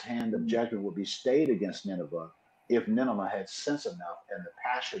God's hand of judgment would be stayed against Nineveh if Nineveh had sense enough and the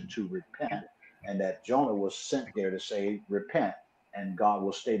passion to repent, and that Jonah was sent there to say, repent, and God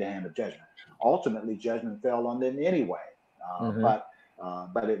will stay the hand of judgment. Ultimately, judgment fell on them anyway, but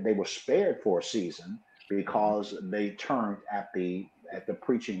they were spared for a season because they turned at the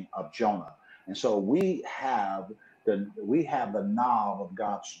preaching of Jonah. And so we have the knob of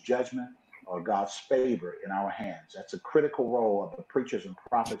God's judgment or God's favor in our hands. That's a critical role of the preachers and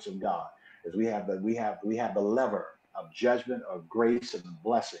prophets of God, is we have the lever of judgment, of grace and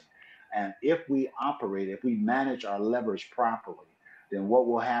blessing. And if we manage our levers properly, then what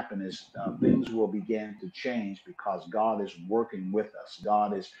will happen is things will begin to change, because God is working with us.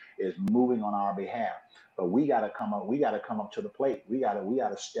 God is moving on our behalf. But we got to come up. We got to come up to the plate. We got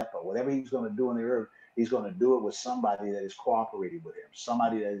to step up. Whatever He's going to do on the earth, He's going to do it with somebody that is cooperating with Him,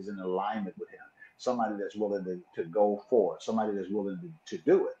 somebody that is in alignment with Him, somebody that's willing to go forward, somebody that's willing to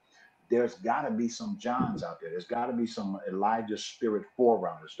do it. There's got to be some Johns out there. There's got to be some Elijah spirit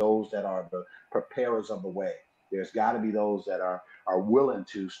forerunners, those that are the preparers of the way. There's got to be those that are willing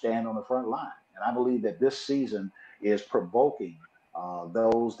to stand on the front line. And I believe that this season is provoking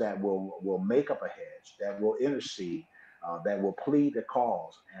those that will make up a hedge, that will intercede, that will plead the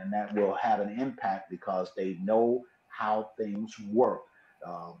cause, and that will have an impact because they know how things work.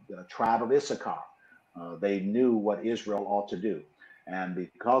 The tribe of Issachar, they knew what Israel ought to do. And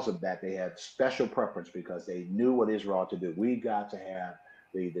because of that, they had special preference because they knew what Israel ought to do. We got to have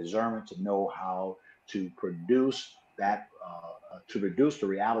the discernment to know how to produce that, to reduce the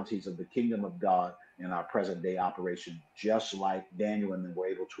realities of the kingdom of God in our present day operation, just like Daniel and them were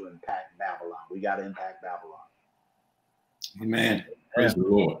able to impact Babylon. We got to impact Babylon. Amen. Praise the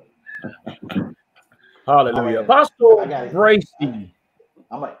Lord. Hallelujah. Apostle Bracy.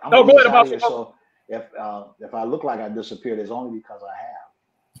 I'm go ahead, Apostle. So if I look like I disappeared, it's only because I have.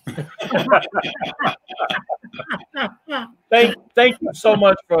 Thank you so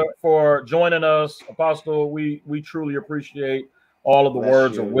much for joining us, Apostle. We truly appreciate all of the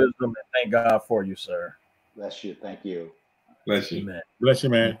words of wisdom, and thank God for you, sir. Bless you. Thank you. Bless you. Amen. Bless you,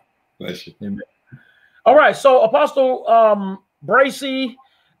 man. Bless you. Amen. All right, so Apostle Bracy,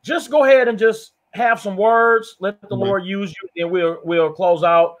 just go ahead and just have some words. Let the Lord use you, and we'll close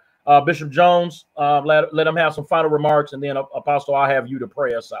out. Bishop Jones, let him have some final remarks, and then Apostle, I'll have you to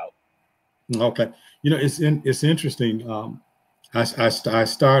pray us out. Okay. You know, it's interesting. I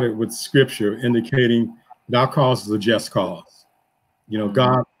started with scripture indicating that our cause is a just cause. You know,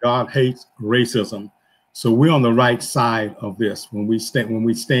 God hates racism, so we're on the right side of this. When we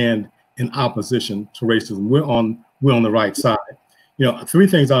stand in opposition to racism, we're on the right side. You know, three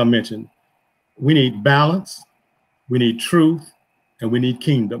things I'll mention: we need balance, we need truth, and we need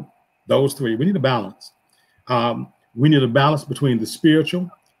kingdom. Those three. We need a balance. We need a balance between the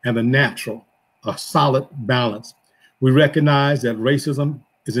spiritual and the natural, a solid balance. We recognize that racism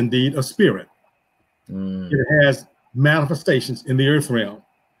is indeed a spirit. It has manifestations in the earth realm.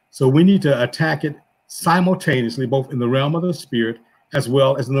 So we need to attack it simultaneously, both in the realm of the spirit as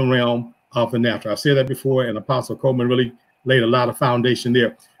well as in the realm of the natural. I've said that before, and Apostle Coleman really laid a lot of foundation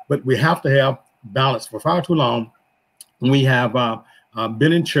there. But we have to have balance. For far too long, we have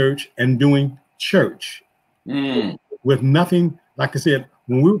been in church and doing church with nothing. Like I said,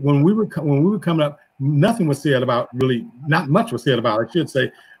 when we were coming up, nothing was said about, really, not much was said about, I should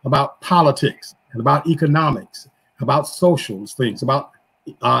say, about politics and about economics, about social things, about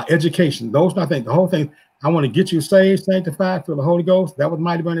education. Those, I think, the whole thing. I want to get you saved, sanctified, through the Holy Ghost. That was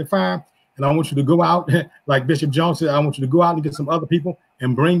mighty burning fire. And I want you to go out, like Bishop Jones said, I want you to go out and get some other people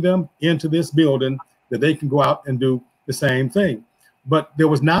and bring them into this building that they can go out and do the same thing. But there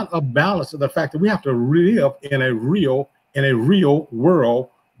was not a balance of the fact that we have to live in a real in a real world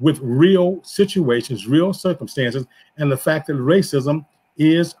with real situations, real circumstances, and the fact that racism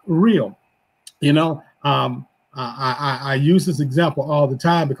is real. You know, I use this example all the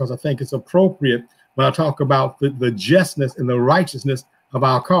time because I think it's appropriate when I talk about the justness and the righteousness of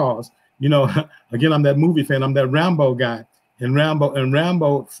our cause. You know, again, I'm that movie fan. I'm that Rambo guy. In Rambo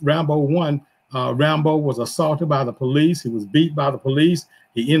 1, Rambo was assaulted by the police. He was beat by the police.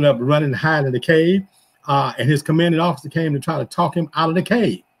 He ended up running and hiding in the cave. And his commanding officer came to try to talk him out of the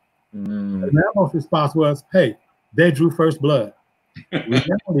cave. And Rambo's response was, hey, they drew first blood. The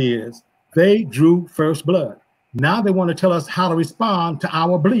reality is they drew first blood. Now they want to tell us how to respond to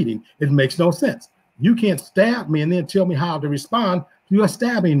our bleeding. It makes no sense. You can't stab me and then tell me how to respond. You are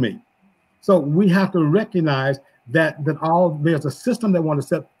stabbing me. So we have to recognize that there's a system that wants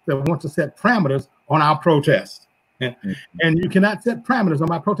to set parameters on our protests. And you cannot set parameters on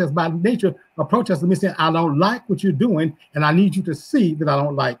my protest. By nature of protest, let me say, I don't like what you're doing, and I need you to see that I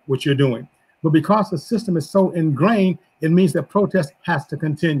don't like what you're doing. But because the system is so ingrained, it means that protest has to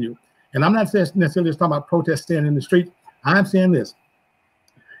continue. And I'm not necessarily just talking about protest standing in the street. I'm saying this,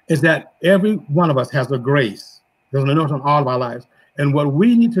 is that every one of us has a grace. There's an anointing on all of our lives. And what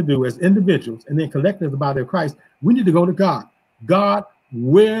we need to do as individuals and then collectively as the body of Christ, we need to go to God. God,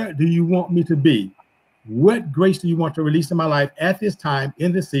 where do you want me to be? What grace do you want to release in my life at this time,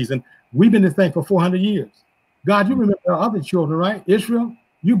 in this season? We've been this thing for 400 years. God, you remember our other children, right? Israel,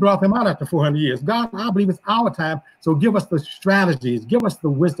 you brought them out after 400 years. God, I believe it's our time. So give us the strategies, give us the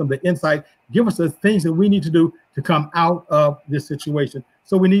wisdom, the insight, give us the things that we need to do to come out of this situation.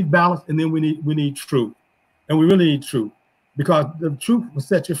 So we need balance, and then we need truth. And we really need truth, because the truth will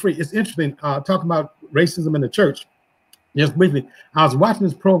set you free. It's interesting, talking about racism in the church. Just briefly, I was watching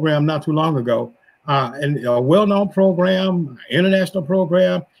this program not too long ago, and a well-known program, international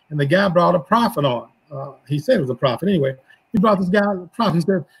program, and the guy brought a prophet on. He said it was a prophet anyway. He brought this guy, a prophet. He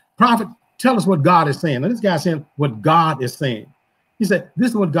said, prophet, tell us what God is saying. And this guy saying what God is saying. He said,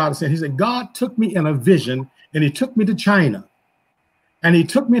 this is what God is saying. He said, God took me in a vision, and he took me to China. And he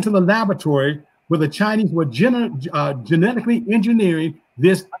took me into the laboratory where the Chinese were genetically engineering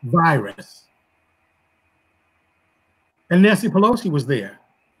this virus. And Nancy Pelosi was there.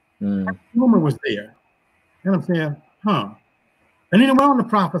 Coleman was there. And I'm saying, huh. And then he went on to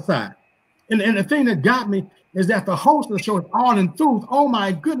prophesy. And the thing that got me is that the host of the show is all enthused. Oh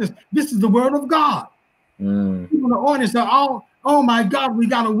my goodness, this is the word of God. People in the audience are all, oh my God, we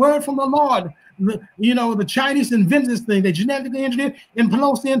got a word from the Lord. The Chinese invented this thing. They genetically engineered, and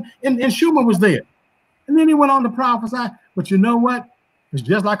Pelosi and Schumer was there. And then he went on to prophesy. But you know what? It's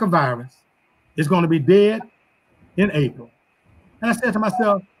just like a virus. It's going to be dead in April. And I said to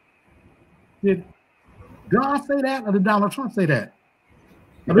myself, did God say that, or did Donald Trump say that?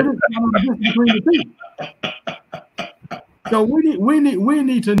 Between the two. So we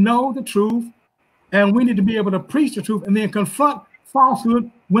need to know the truth, and we need to be able to preach the truth and then confront falsehood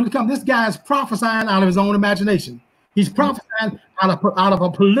when it comes. This guy is prophesying out of his own imagination. He's prophesying out of a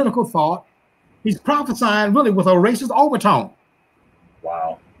political thought. He's prophesying really with a racist overtone.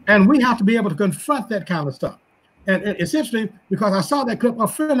 Wow. And we have to be able to confront that kind of stuff. And it's interesting because I saw that clip. A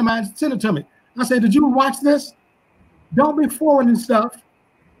friend of mine sent it to me. I said, did you watch this? Don't be forwarding stuff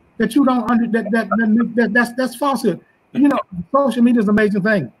that you don't that's falsehood. Social media is an amazing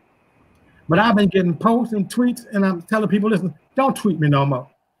thing. But I've been getting posts and tweets, and I'm telling people, listen, don't tweet me no more.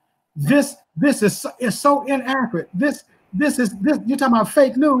 This is so inaccurate. This you're talking about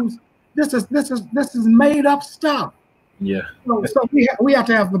fake news. This is made up stuff. Yeah. So we have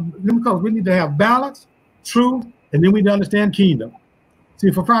to have we need to have balance, truth, and then we need to understand kingdom. See,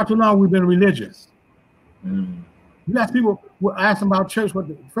 for far too long we've been religious. You ask people, ask them about church. What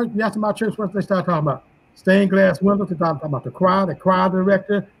they start talking about? Stained glass windows. They start talking about the choir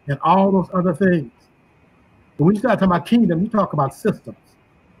director, and all those other things. But when you start talking about kingdom, you talk about systems.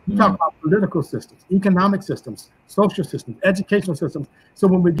 You talk about political systems, economic systems, social systems, educational systems. So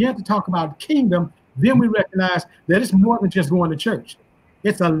when we begin to talk about kingdom, then we recognize that it's more than just going to church.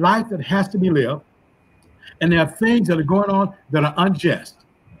 It's a life that has to be lived. And there are things that are going on that are unjust.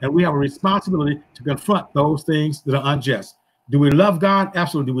 And we have a responsibility to confront those things that are unjust. Do we love God?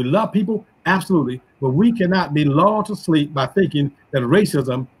 Absolutely. Do we love people? Absolutely. But we cannot be lulled to sleep by thinking that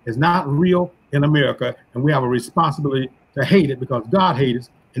racism is not real in America. And we have a responsibility to hate it because God hates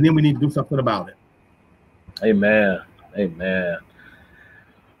it. And then we need to do something about it. Amen. Amen.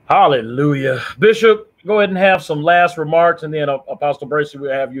 Hallelujah. Bishop, go ahead and have some last remarks, and then Apostle Bracy will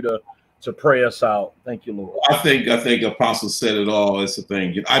have you to pray us out. Thank you, Lord. I think Apostle said it all. It's the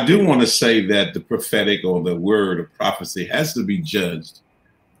thing. I do want to say that the prophetic or the word of prophecy has to be judged.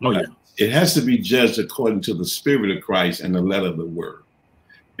 Oh, yeah. it has to be judged according to the spirit of Christ and the letter of the word.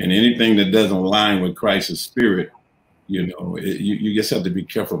 And anything that doesn't align with Christ's spirit, you know, you just have to be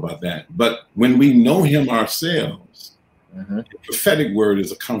careful about that. But when we know him ourselves, the prophetic word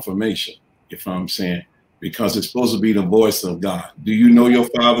is a confirmation, if I'm saying, because it's supposed to be the voice of God. Do you know your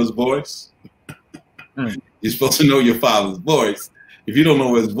father's voice? You're supposed to know your father's voice. If you don't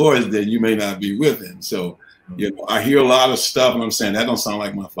know his voice, then you may not be with him. So, you know, I hear a lot of stuff and I'm saying, that don't sound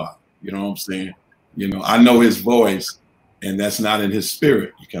like my father. You know what I'm saying? You know, I know his voice and that's not in his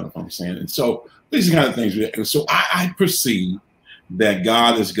spirit. You kind of what I'm saying? And so these are the kind of things. And so I perceive that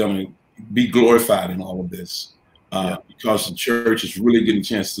God is going to be glorified in all of this because the church is really getting a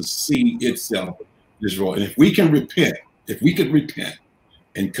chance to see itself this role. And if we can repent, if we could repent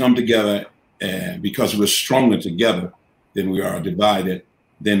and come together, and because we're stronger together than we are divided,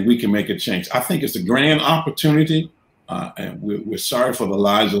 then we can make a change. I think it's a grand opportunity, and we're sorry for the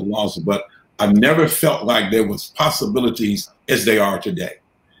lives of lost, but I've never felt like there was possibilities as they are today.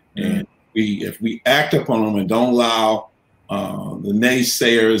 And if we act upon them and don't allow the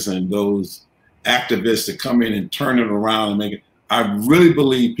naysayers and those activists to come in and turn it around and make it, I really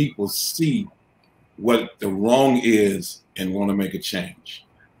believe people see what the wrong is and want to make a change.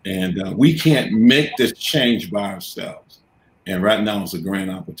 And we can't make this change by ourselves. And right now it's a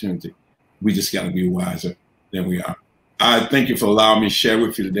grand opportunity. We just got to be wiser than we are. I thank you for allowing me to share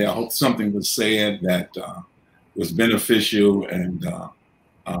with you today. I hope something was said that was beneficial. And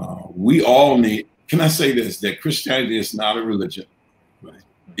we all need, can I say this, that Christianity is not a religion.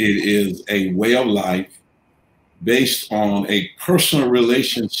 It is a way of life based on a personal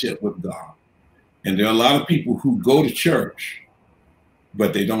relationship with God. And there are a lot of people who go to church,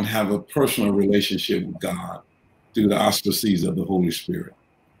 but they don't have a personal relationship with God through the auspices of the Holy Spirit.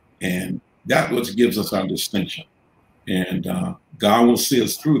 And that's what gives us our distinction. And God will see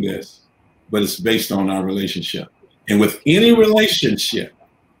us through this, but it's based on our relationship. And with any relationship,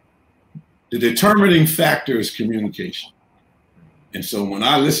 the determining factor is communication. And so when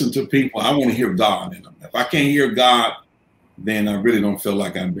I listen to people, I want to hear God in them. If I can't hear God, then I really don't feel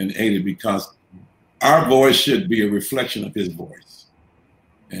like I've been aided, because our voice should be a reflection of his voice.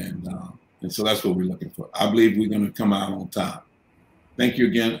 And so that's what we're looking for. I believe we're going to come out on time. Thank you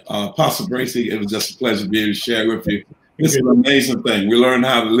again, Apostle Bracy. It was just a pleasure to be able to share with you. It's an amazing thing. We learn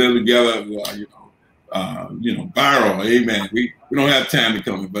how to live together. You know, viral. Amen. We don't have time to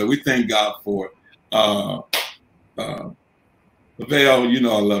come, but we thank God for it. Lavell, you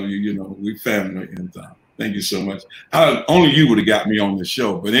know I love you. You know, we family, and thank you so much. Only you would have got me on the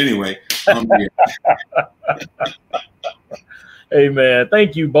show, but anyway, I'm here. Amen.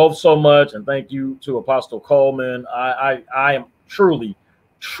 Thank you both so much, and thank you to Apostle Coleman. I am truly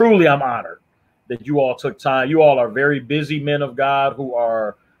I'm honored that you all took time. You all are very busy men of God who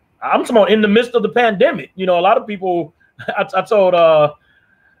are, I'm talking about in the midst of the pandemic. You know, a lot of people, I told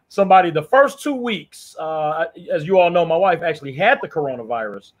somebody the first 2 weeks, as you all know, my wife actually had the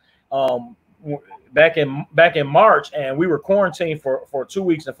coronavirus back in March, and we were quarantined for 2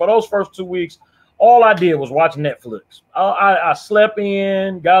 weeks. And for those first 2 weeks, all I did was watch Netflix. I slept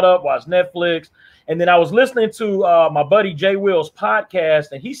in, got up, watched Netflix. And then I was listening to my buddy Jay Will's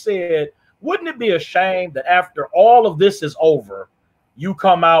podcast, and he said, wouldn't it be a shame that after all of this is over, you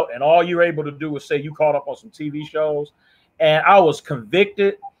come out and all you're able to do is say you caught up on some TV shows? And I was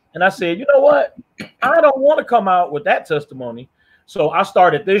convicted. And I said, you know what? I don't want to come out with that testimony. So I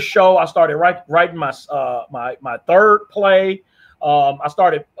started this show. I started writing my third play. I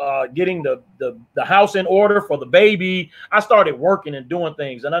started getting the house in order for the baby. I started working and doing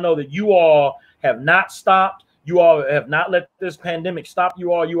things. And I know that you all have not stopped. You all have not let this pandemic stop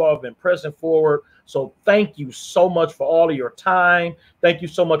you all. You all have been pressing forward. So thank you so much for all of your time. Thank you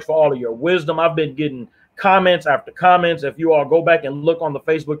so much for all of your wisdom. I've been getting comments after comments. If you all go back and look on the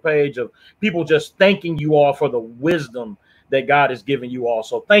Facebook page of people just thanking you all for the wisdom that God has given you all.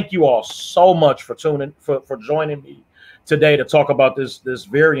 So thank you all so much for for joining me today to talk about this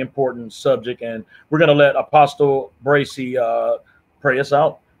very important subject. And we're going to let Apostle Bracy pray us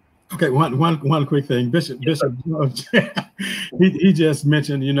out. Okay, one quick thing. Bishop, he just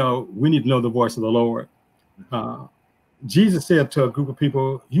mentioned, you know, we need to know the voice of the Lord. Jesus said to a group of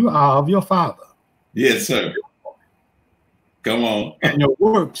people, you are of your Father. Yes, sir. Come on. And your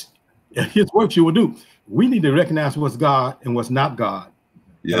works, his works you will do. We need to recognize what's God and what's not God.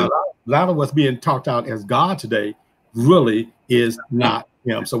 Yeah. A lot of what's being talked out as God today really is not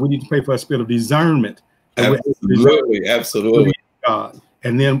him. So we need to pray for a spirit of discernment. Absolutely, absolutely. God.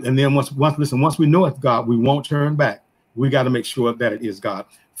 And then once we know it's God, we won't turn back. We got to make sure that it is God.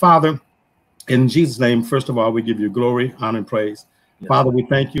 Father, in Jesus' name, first of all, we give you glory, honor, and praise. Yes. Father, we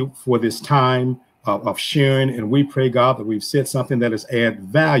thank you for this time of sharing, and we pray, God, that we've said something that has added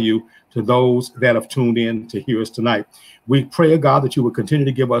value to those that have tuned in to hear us tonight. We pray, God, that you will continue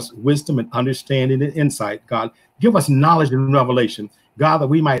to give us wisdom and understanding and insight. God, give us knowledge and revelation, God, that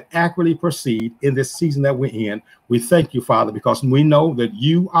we might accurately proceed in this season that we're in. We thank you, Father, because we know that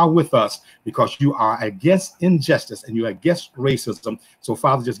you are with us, because you are against injustice and you're against racism. So,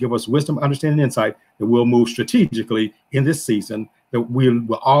 Father, just give us wisdom, understanding, and insight that we'll move strategically in this season, that we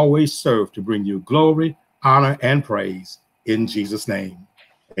will always serve to bring you glory, honor, and praise. In Jesus' name,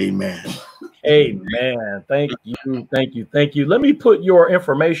 amen. Amen. Thank you. Thank you. Thank you. Let me put your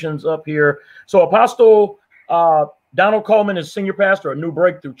informations up here. So Apostle Donald Coleman is senior pastor at New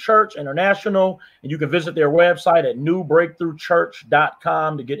Breakthrough Church International, and you can visit their website at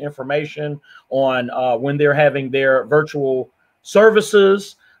newbreakthroughchurch.com to get information on when they're having their virtual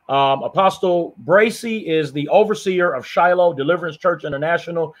services. Apostle Bracy is the overseer of Shiloh Deliverance Church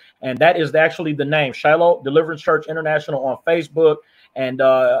International, and that is actually the name, Shiloh Deliverance Church International, on Facebook. And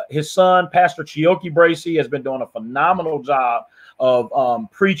his son, Pastor Chioki Bracy, has been doing a phenomenal job of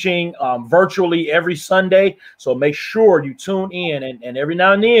preaching virtually every Sunday. So make sure you tune in, and every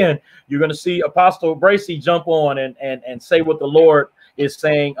now and then you're going to see Apostle Bracy jump on and say what the Lord is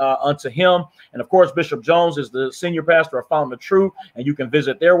saying unto him. And of course, Bishop Jones is the senior pastor of Fountain of Truth, and you can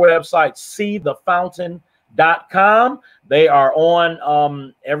visit their website, seethefountain.com. They are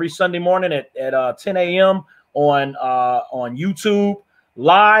on every Sunday morning at 10 a.m. on YouTube,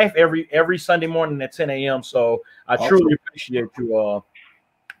 live every Sunday morning at 10 a.m. So I truly appreciate you.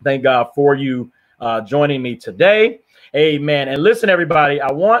 Thank God for you joining me today. Amen. And listen, everybody, I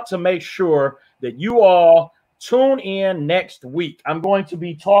want to make sure that you all tune in next week. I'm going to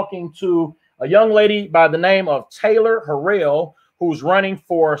be talking to a young lady by the name of Taylor Harrell, who's running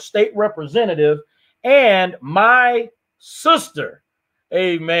for state representative, and my sister,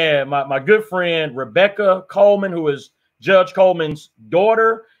 amen, my good friend Rebecca Coleman, who is Judge Coleman's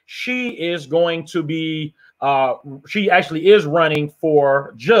daughter. She is going to be, she actually is running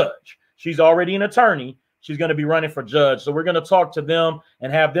for judge. She's already an attorney. She's going to be running for judge. So we're going to talk to them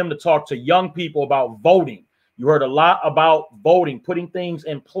and have them to talk to young people about voting. You heard a lot about voting, putting things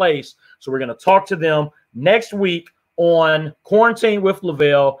in place. So we're going to talk to them next week on Quarantine with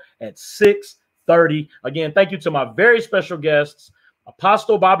Lavell at 6:30. Again, thank you to my very special guests,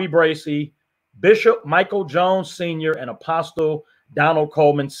 Apostle Bobby Bracy, Bishop Michael Jones Sr., and Apostle Donald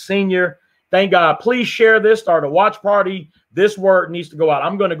Coleman Sr. Thank God. Please share this. Start a watch party. This word needs to go out.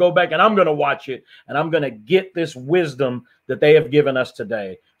 I'm going to go back and I'm going to watch it, and I'm going to get this wisdom that they have given us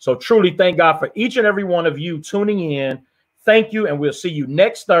today. So truly thank God for each and every one of you tuning in. Thank you, and we'll see you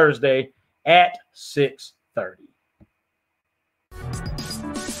next Thursday at 6:30.